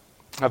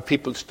have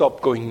people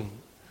stopped going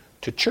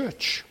to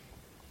church?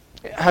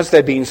 Has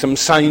there been some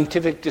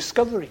scientific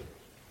discovery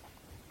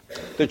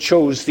that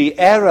shows the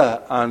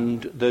error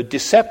and the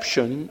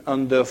deception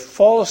and the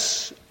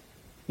false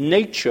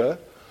nature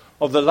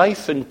of the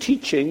life and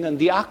teaching and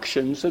the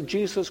actions of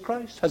Jesus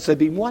Christ? Has there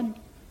been one?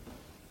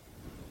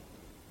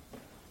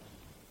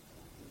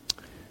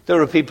 There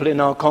are people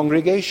in our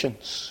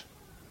congregations,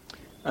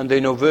 and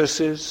they know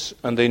verses,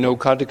 and they know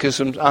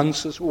catechism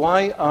answers.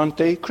 Why aren't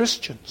they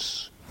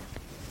Christians?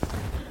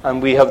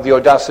 And we have the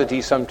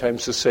audacity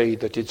sometimes to say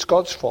that it's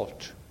God's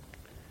fault,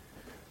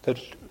 that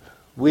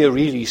we're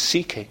really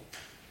seeking.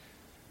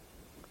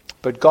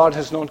 But God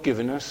has not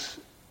given us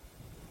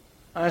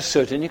a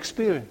certain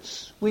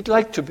experience. We'd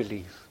like to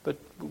believe, but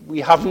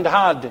we haven't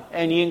had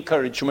any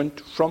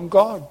encouragement from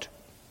God.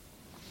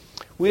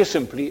 We are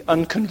simply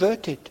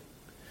unconverted.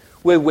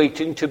 We're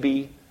waiting to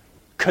be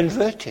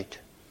converted.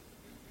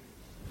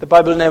 The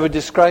Bible never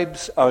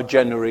describes our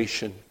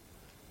generation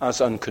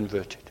as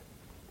unconverted.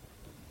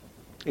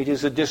 It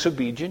is a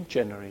disobedient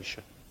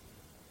generation.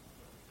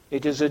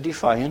 It is a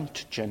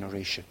defiant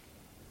generation.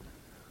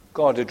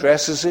 God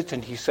addresses it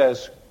and he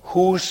says,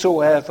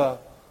 whosoever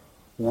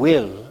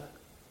will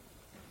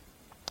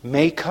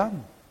may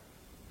come.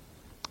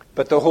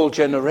 But the whole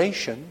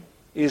generation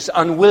is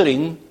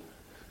unwilling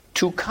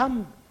to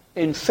come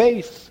in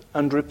faith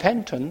and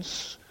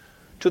repentance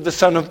to the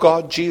Son of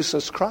God,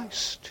 Jesus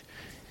Christ.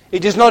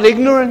 It is not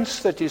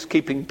ignorance that is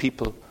keeping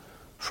people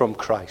from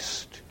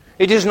Christ.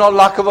 It is not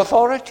lack of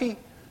authority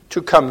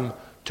to come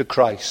to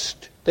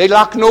Christ. They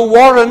lack no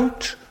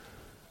warrant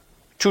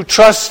to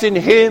trust in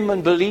him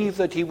and believe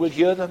that he will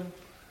hear them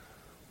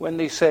when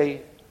they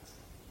say,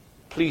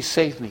 please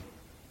save me.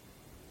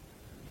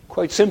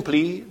 Quite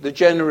simply, the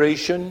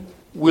generation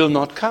will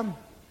not come,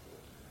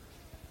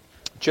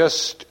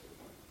 just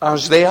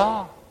as they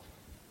are,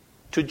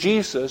 to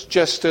Jesus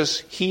just as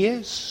he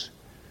is.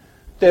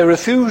 Their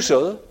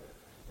refusal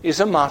is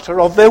a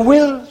matter of their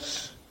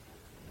wills,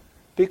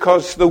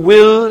 because the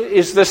will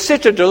is the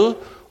citadel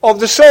of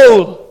the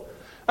soul,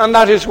 and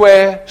that is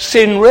where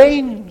sin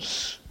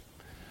reigns,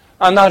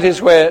 and that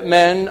is where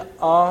men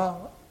are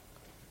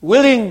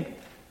willing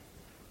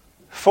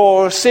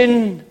for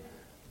sin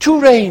to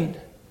reign.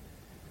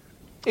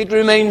 It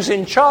remains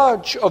in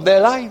charge of their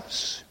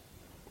lives.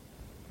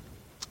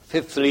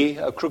 Fifthly,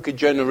 a crooked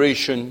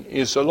generation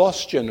is a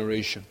lost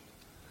generation.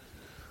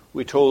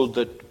 We're told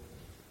that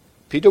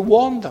Peter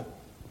warned them.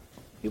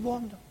 He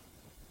warned them.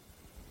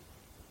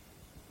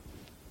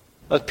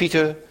 But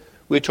Peter,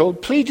 we're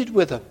told, pleaded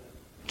with them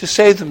to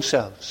save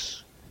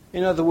themselves.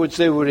 In other words,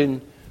 they were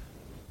in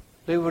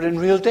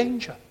real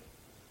danger.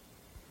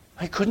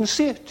 I couldn't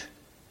see it.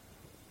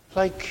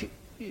 Like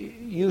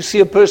you see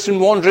a person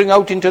wandering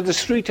out into the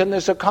street and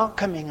there's a car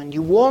coming and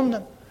you warn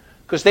them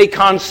because they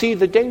can't see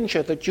the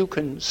danger that you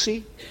can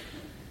see.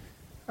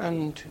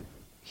 And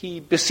he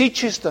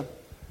beseeches them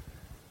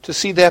to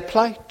see their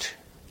plight.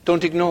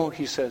 Don't ignore,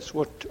 he says,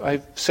 what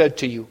I've said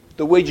to you.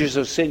 The wages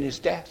of sin is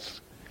death.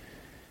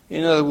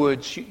 In other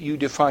words, you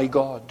defy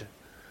God.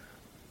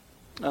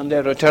 And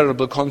there are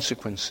terrible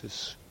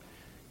consequences.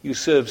 You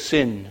serve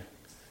sin,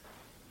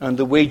 and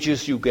the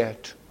wages you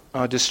get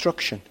are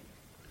destruction.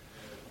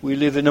 We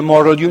live in a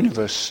moral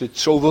universe.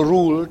 It's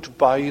overruled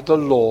by the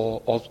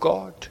law of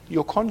God.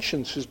 Your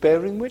conscience is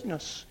bearing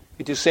witness.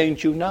 It is saying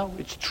to you now,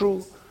 it's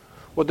true.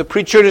 What the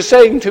preacher is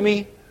saying to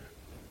me,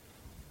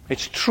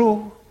 it's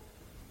true.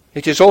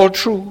 It is all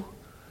true.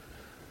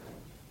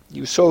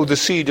 You sow the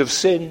seed of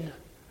sin,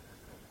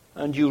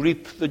 and you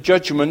reap the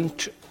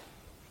judgment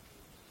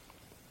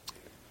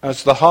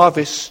as the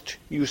harvest.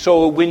 You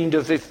sow a wind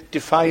of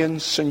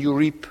defiance, and you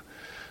reap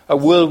a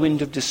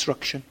whirlwind of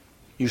destruction.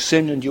 You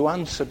sin and you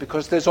answer,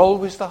 because there's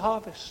always the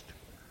harvest.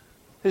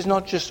 There's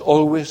not just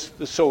always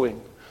the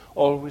sowing,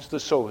 always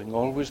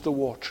the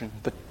watering,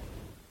 but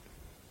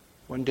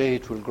one day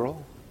it will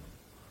grow.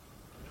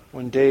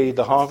 One day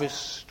the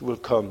harvest will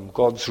come.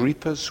 God's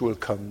reapers will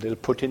come. They'll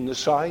put in the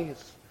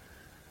scythe.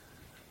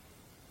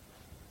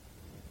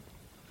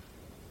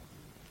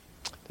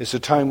 There's a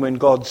time when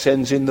God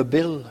sends in the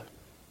bill.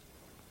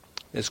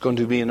 There's going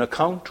to be an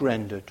account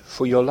rendered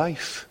for your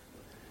life.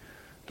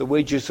 The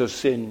wages of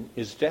sin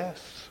is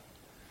death.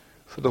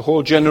 For the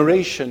whole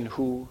generation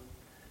who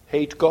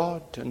hate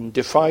God and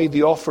defy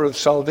the offer of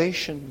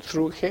salvation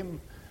through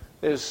Him,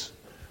 there's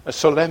a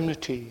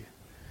solemnity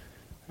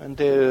and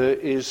there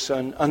is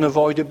an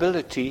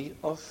unavoidability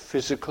of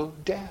physical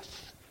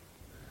death.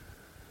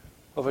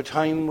 Of a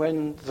time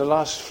when the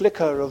last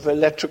flicker of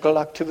electrical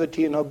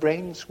activity in our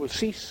brains will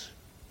cease.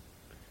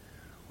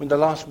 When the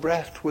last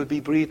breath will be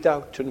breathed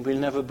out and we'll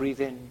never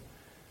breathe in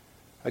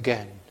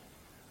again.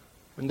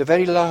 When the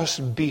very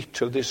last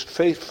beat of this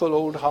faithful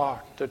old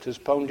heart that has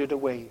pounded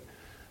away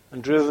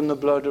and driven the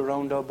blood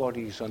around our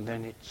bodies, and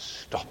then it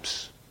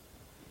stops.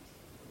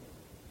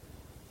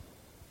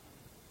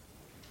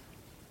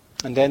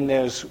 And then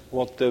there's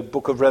what the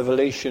book of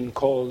Revelation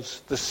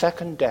calls the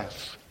second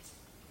death.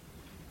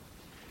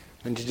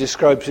 And he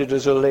describes it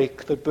as a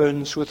lake that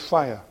burns with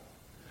fire.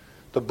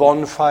 The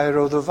bonfire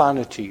of the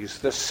vanities,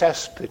 the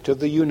cesspit of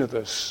the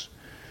universe,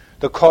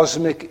 the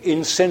cosmic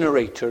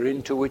incinerator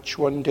into which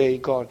one day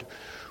God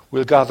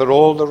will gather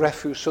all the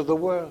refuse of the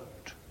world.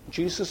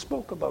 Jesus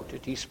spoke about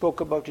it. He spoke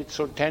about it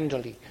so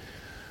tenderly.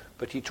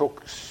 But he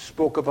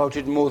spoke about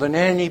it more than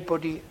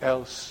anybody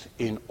else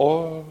in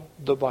all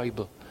the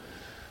Bible,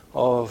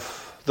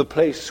 of the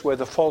place where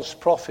the false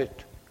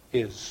prophet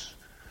is,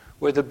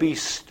 where the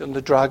beast and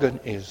the dragon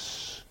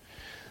is,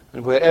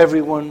 and where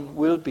everyone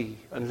will be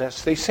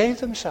unless they save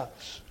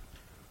themselves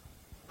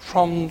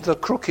from the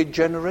crooked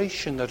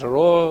generation that are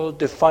all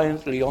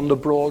defiantly on the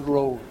broad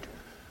road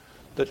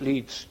that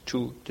leads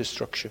to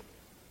destruction.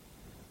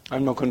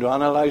 I'm not going to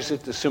analyze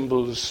it. The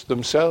symbols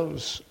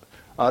themselves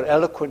are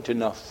eloquent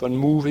enough and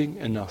moving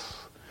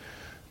enough.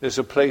 There's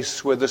a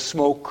place where the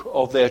smoke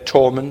of their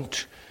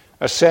torment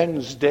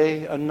ascends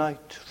day and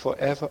night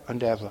forever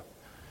and ever.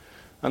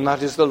 And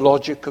that is the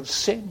logic of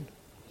sin,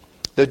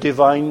 the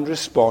divine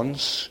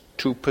response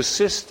to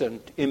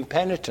persistent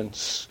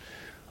impenitence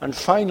and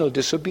final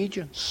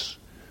disobedience,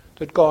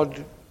 that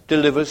God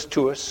delivers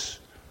to us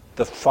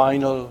the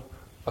final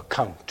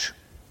account.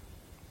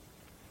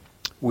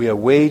 We are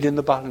weighed in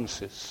the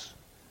balances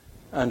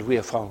and we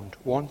are found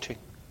wanting.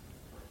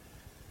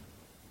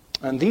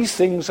 And these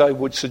things, I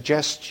would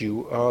suggest to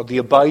you, are the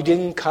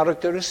abiding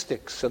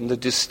characteristics and the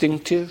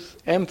distinctive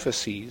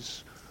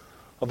emphases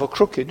of a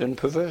crooked and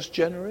perverse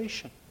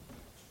generation.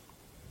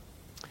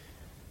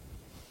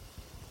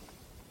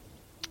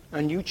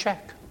 And you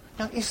check.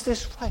 Now, is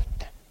this right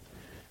then?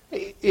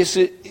 Is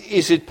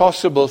it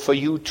possible for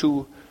you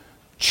to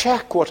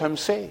check what I'm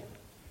saying?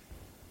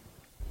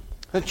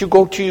 That you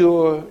go to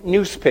your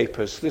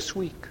newspapers this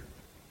week,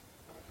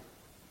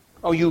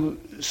 or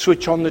you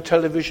switch on the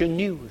television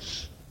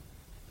news,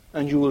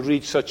 and you will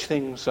read such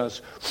things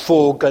as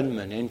 4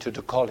 gunmen entered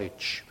a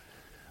college,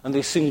 and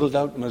they singled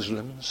out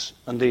Muslims,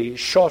 and they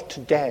shot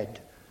dead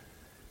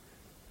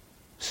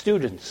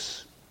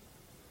students,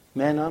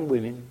 men and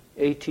women,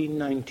 18,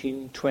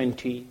 19,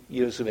 20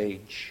 years of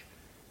age.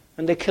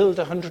 And they killed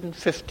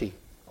 150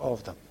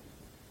 of them.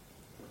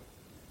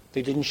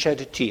 They didn't shed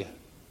a tear.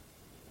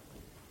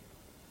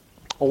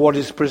 Or what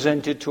is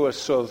presented to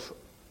us of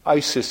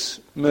ISIS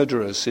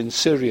murderers in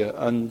Syria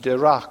and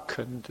Iraq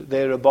and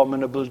their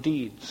abominable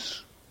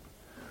deeds,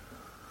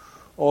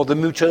 or the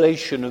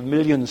mutilation of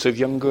millions of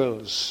young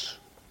girls.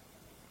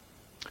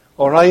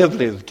 Or I have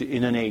lived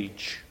in an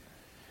age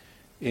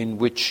in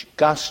which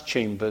gas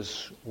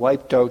chambers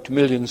wiped out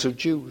millions of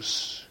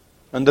Jews,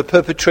 and the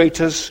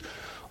perpetrators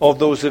of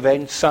those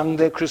events sang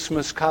their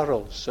Christmas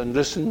carols and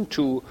listened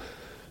to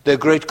their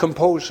great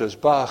composers,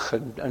 Bach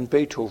and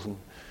Beethoven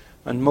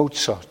and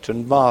Mozart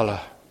and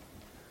Mahler.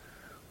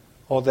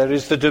 Or there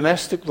is the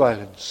domestic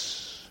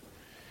violence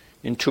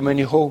in too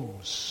many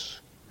homes.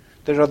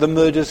 There are the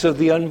murders of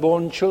the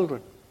unborn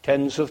children,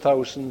 tens of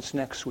thousands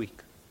next week,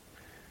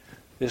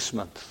 this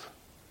month.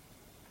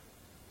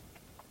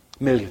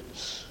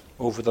 Millions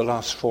over the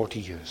last 40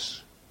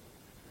 years.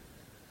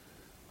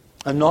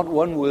 And not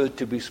one word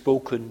to be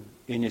spoken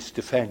in its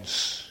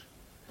defense.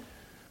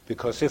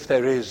 Because if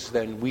there is,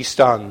 then we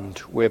stand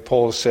where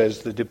Paul says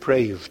the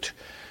depraved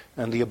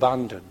and the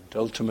abandoned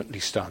ultimately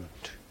stand.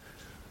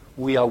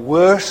 We are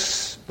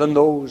worse than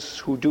those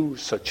who do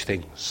such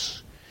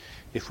things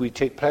if we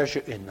take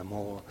pleasure in them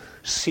or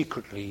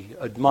secretly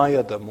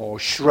admire them or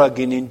shrug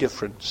in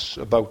indifference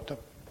about them.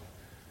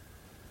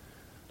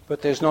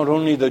 But there's not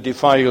only the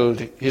defiled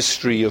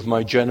history of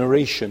my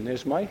generation,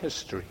 there's my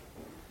history.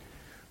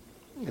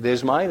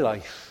 There's my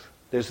life.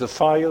 There's the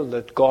file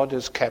that God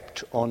has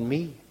kept on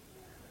me.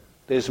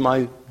 There's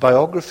my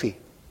biography.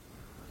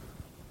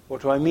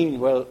 What do I mean?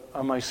 Well,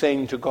 am I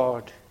saying to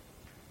God,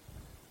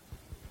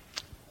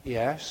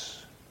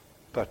 yes,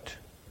 but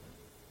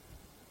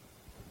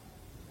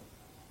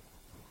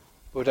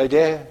would I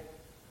dare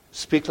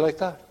speak like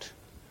that?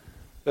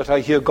 That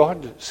I hear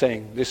God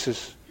saying, this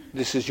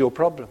is your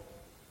problem.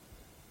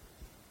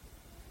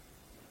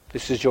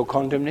 This is your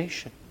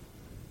condemnation.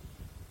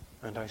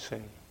 And I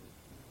say,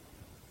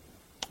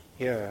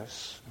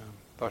 yes,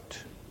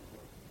 but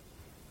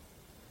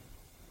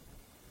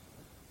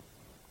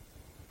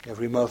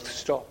every mouth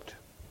stopped.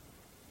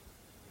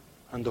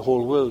 And the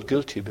whole world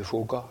guilty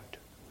before God.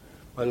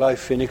 My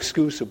life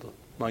inexcusable.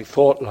 My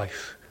thought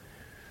life.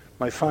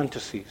 My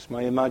fantasies.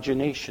 My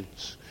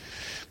imaginations.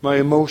 My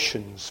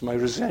emotions. My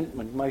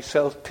resentment. My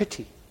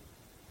self-pity.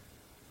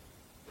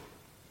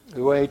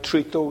 The way I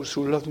treat those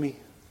who love me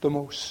the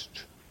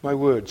most. My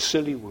words,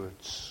 silly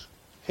words.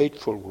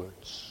 Hateful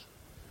words.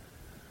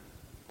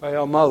 By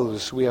our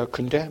mouths we are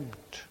condemned.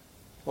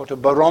 What a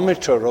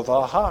barometer of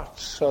our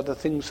hearts are the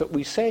things that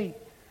we say.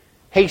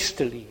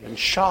 Hastily and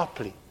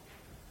sharply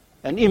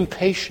and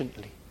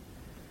impatiently.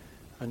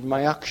 And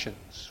my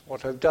actions,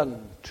 what I've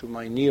done to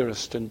my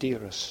nearest and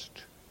dearest.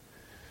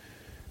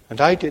 And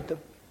I did them.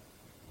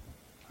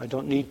 I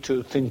don't need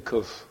to think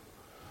of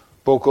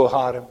Boko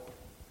Haram.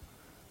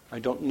 I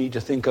don't need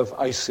to think of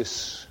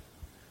ISIS.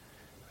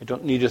 I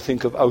don't need to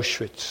think of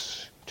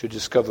Auschwitz to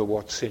discover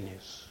what sin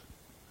is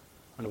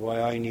and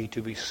why I need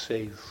to be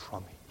saved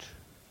from it.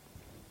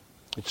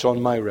 It's on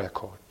my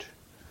record.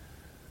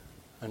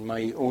 And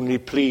my only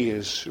plea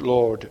is,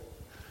 Lord,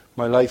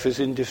 my life is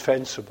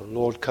indefensible.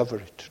 Lord, cover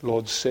it.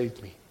 Lord, save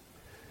me.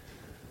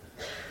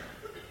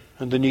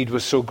 And the need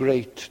was so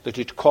great that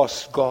it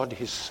cost God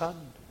his Son,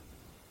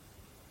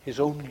 his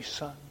only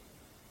Son,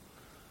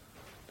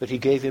 that he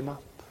gave him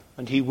up.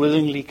 And he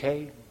willingly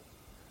came.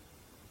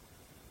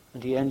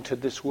 And he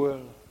entered this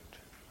world,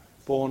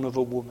 born of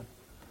a woman,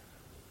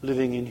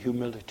 living in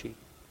humility,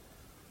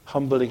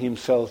 humbling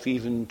himself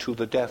even to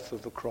the death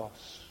of the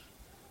cross,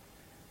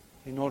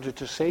 in order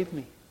to save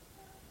me.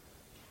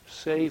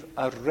 Save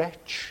a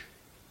wretch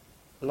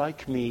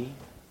like me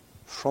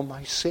from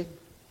my sin.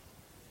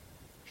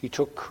 He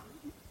took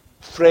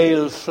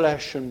frail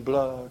flesh and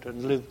blood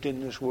and lived in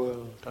this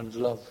world and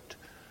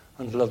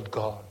loved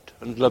God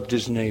and loved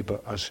his neighbor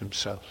as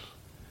himself.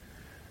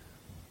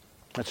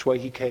 That's why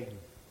he came.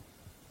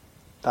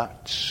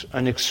 That's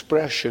an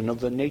expression of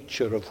the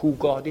nature of who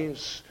God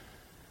is.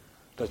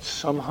 That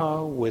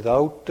somehow,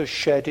 without the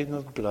shedding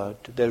of blood,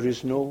 there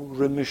is no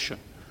remission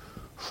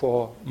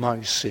for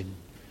my sin.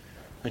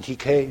 And he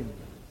came,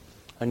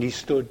 and he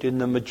stood in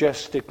the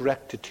majestic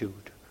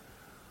rectitude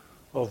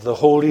of the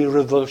holy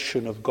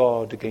revulsion of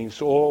God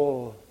against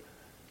all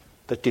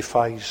that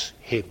defies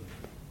him.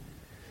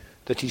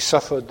 That he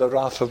suffered the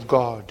wrath of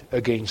God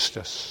against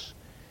us.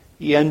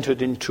 He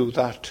entered into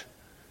that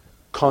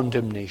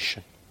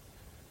condemnation.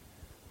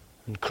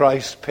 And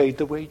Christ paid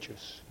the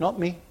wages, not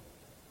me.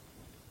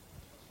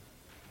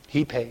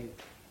 He paid.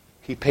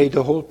 He paid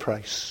the whole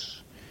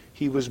price.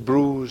 He was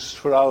bruised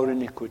for our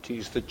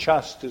iniquities. The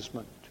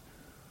chastisement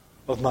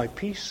of my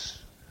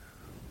peace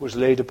was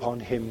laid upon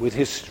him. With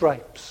his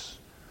stripes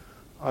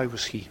I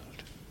was healed.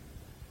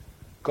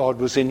 God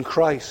was in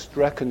Christ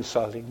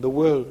reconciling the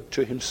world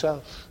to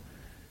himself.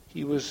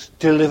 He was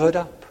delivered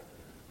up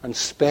and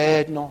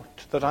spared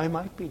not, that I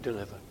might be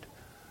delivered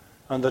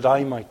and that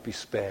I might be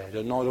spared.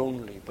 And not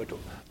only, but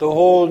the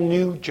whole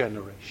new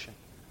generation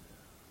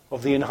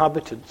of the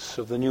inhabitants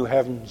of the new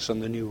heavens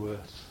and the new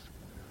earth.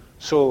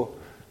 So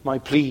my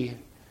plea,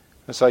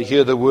 as I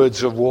hear the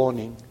words of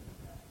warning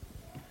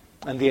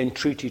and the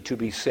entreaty to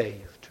be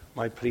saved,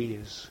 my plea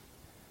is,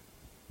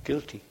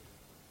 Guilty.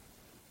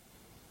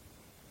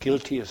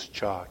 Guilty as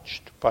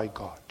charged by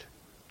God.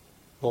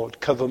 Lord,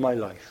 cover my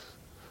life.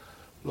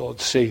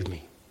 Lord, save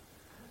me.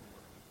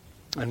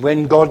 And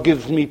when God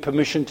gives me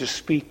permission to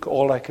speak,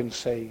 all I can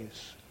say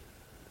is,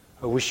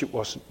 I wish it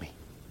wasn't me.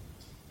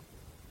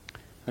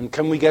 And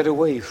can we get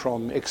away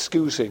from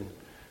excusing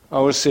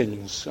our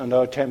sins and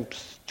our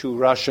attempts to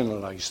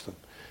rationalize them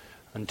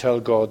and tell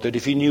God that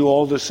if he knew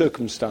all the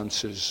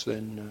circumstances,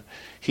 then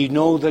he'd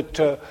know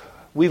that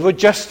we were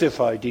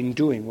justified in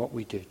doing what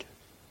we did.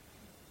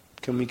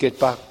 Can we get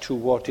back to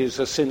what is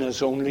a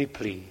sinner's only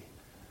plea?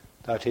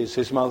 That is,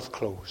 his mouth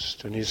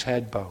closed and his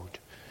head bowed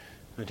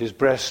and his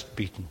breast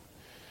beaten.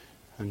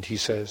 And he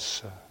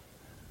says,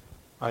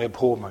 I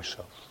abhor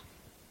myself.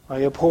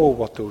 I abhor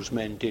what those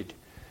men did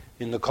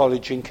in the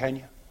college in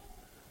Kenya.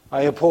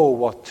 I abhor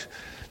what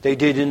they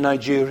did in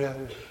Nigeria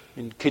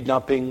in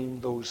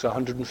kidnapping those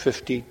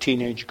 150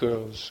 teenage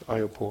girls.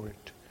 I abhor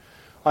it.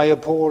 I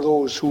abhor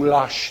those who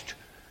lashed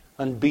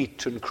and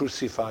beat and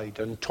crucified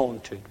and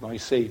taunted my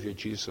Savior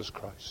Jesus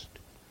Christ.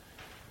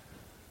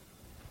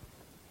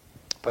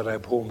 But I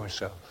abhor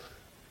myself.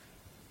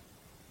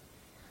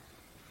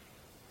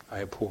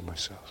 I abhor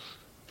myself.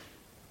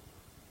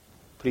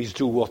 Please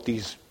do what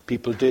these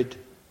people did.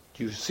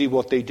 Do you see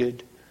what they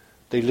did?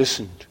 They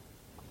listened.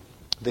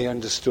 They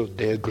understood.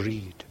 They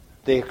agreed.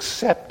 They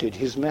accepted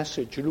his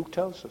message. Luke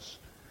tells us.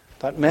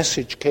 That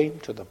message came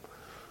to them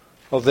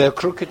of their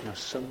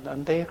crookedness,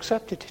 and they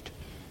accepted it.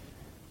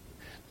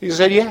 He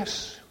said,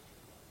 yes,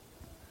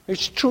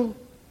 it's true.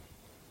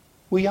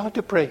 We are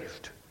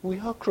depraved. We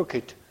are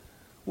crooked.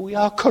 We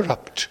are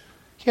corrupt.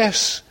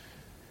 Yes.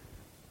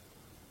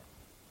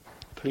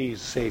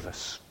 Please save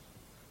us.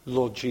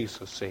 Lord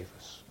Jesus, save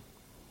us.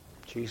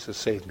 Jesus,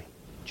 save me.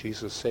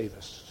 Jesus, save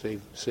us.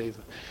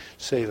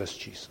 Save us,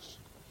 Jesus.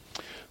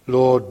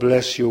 Lord,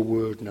 bless your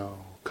word now.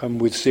 Come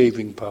with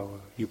saving power.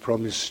 You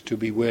promise to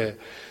be where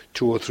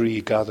 2 or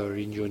 3 gather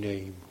in your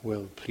name.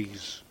 Well,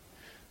 please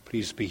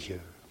be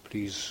here.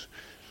 Please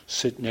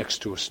sit next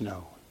to us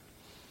now.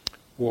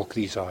 Walk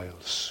these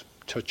aisles.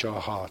 Touch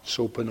our hearts.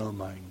 Open our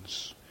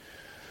minds.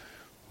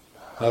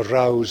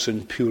 Arouse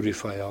and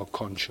purify our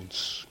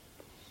conscience.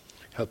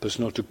 Help us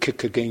not to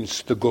kick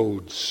against the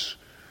goads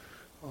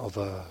of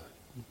a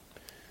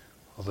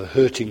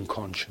hurting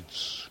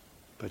conscience,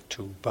 but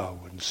to bow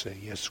and say,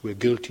 yes, we're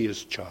guilty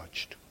as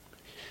charged.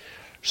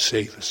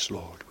 Save us,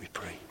 Lord, we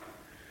pray.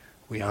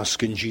 We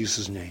ask in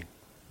Jesus' name.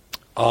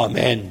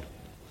 Amen.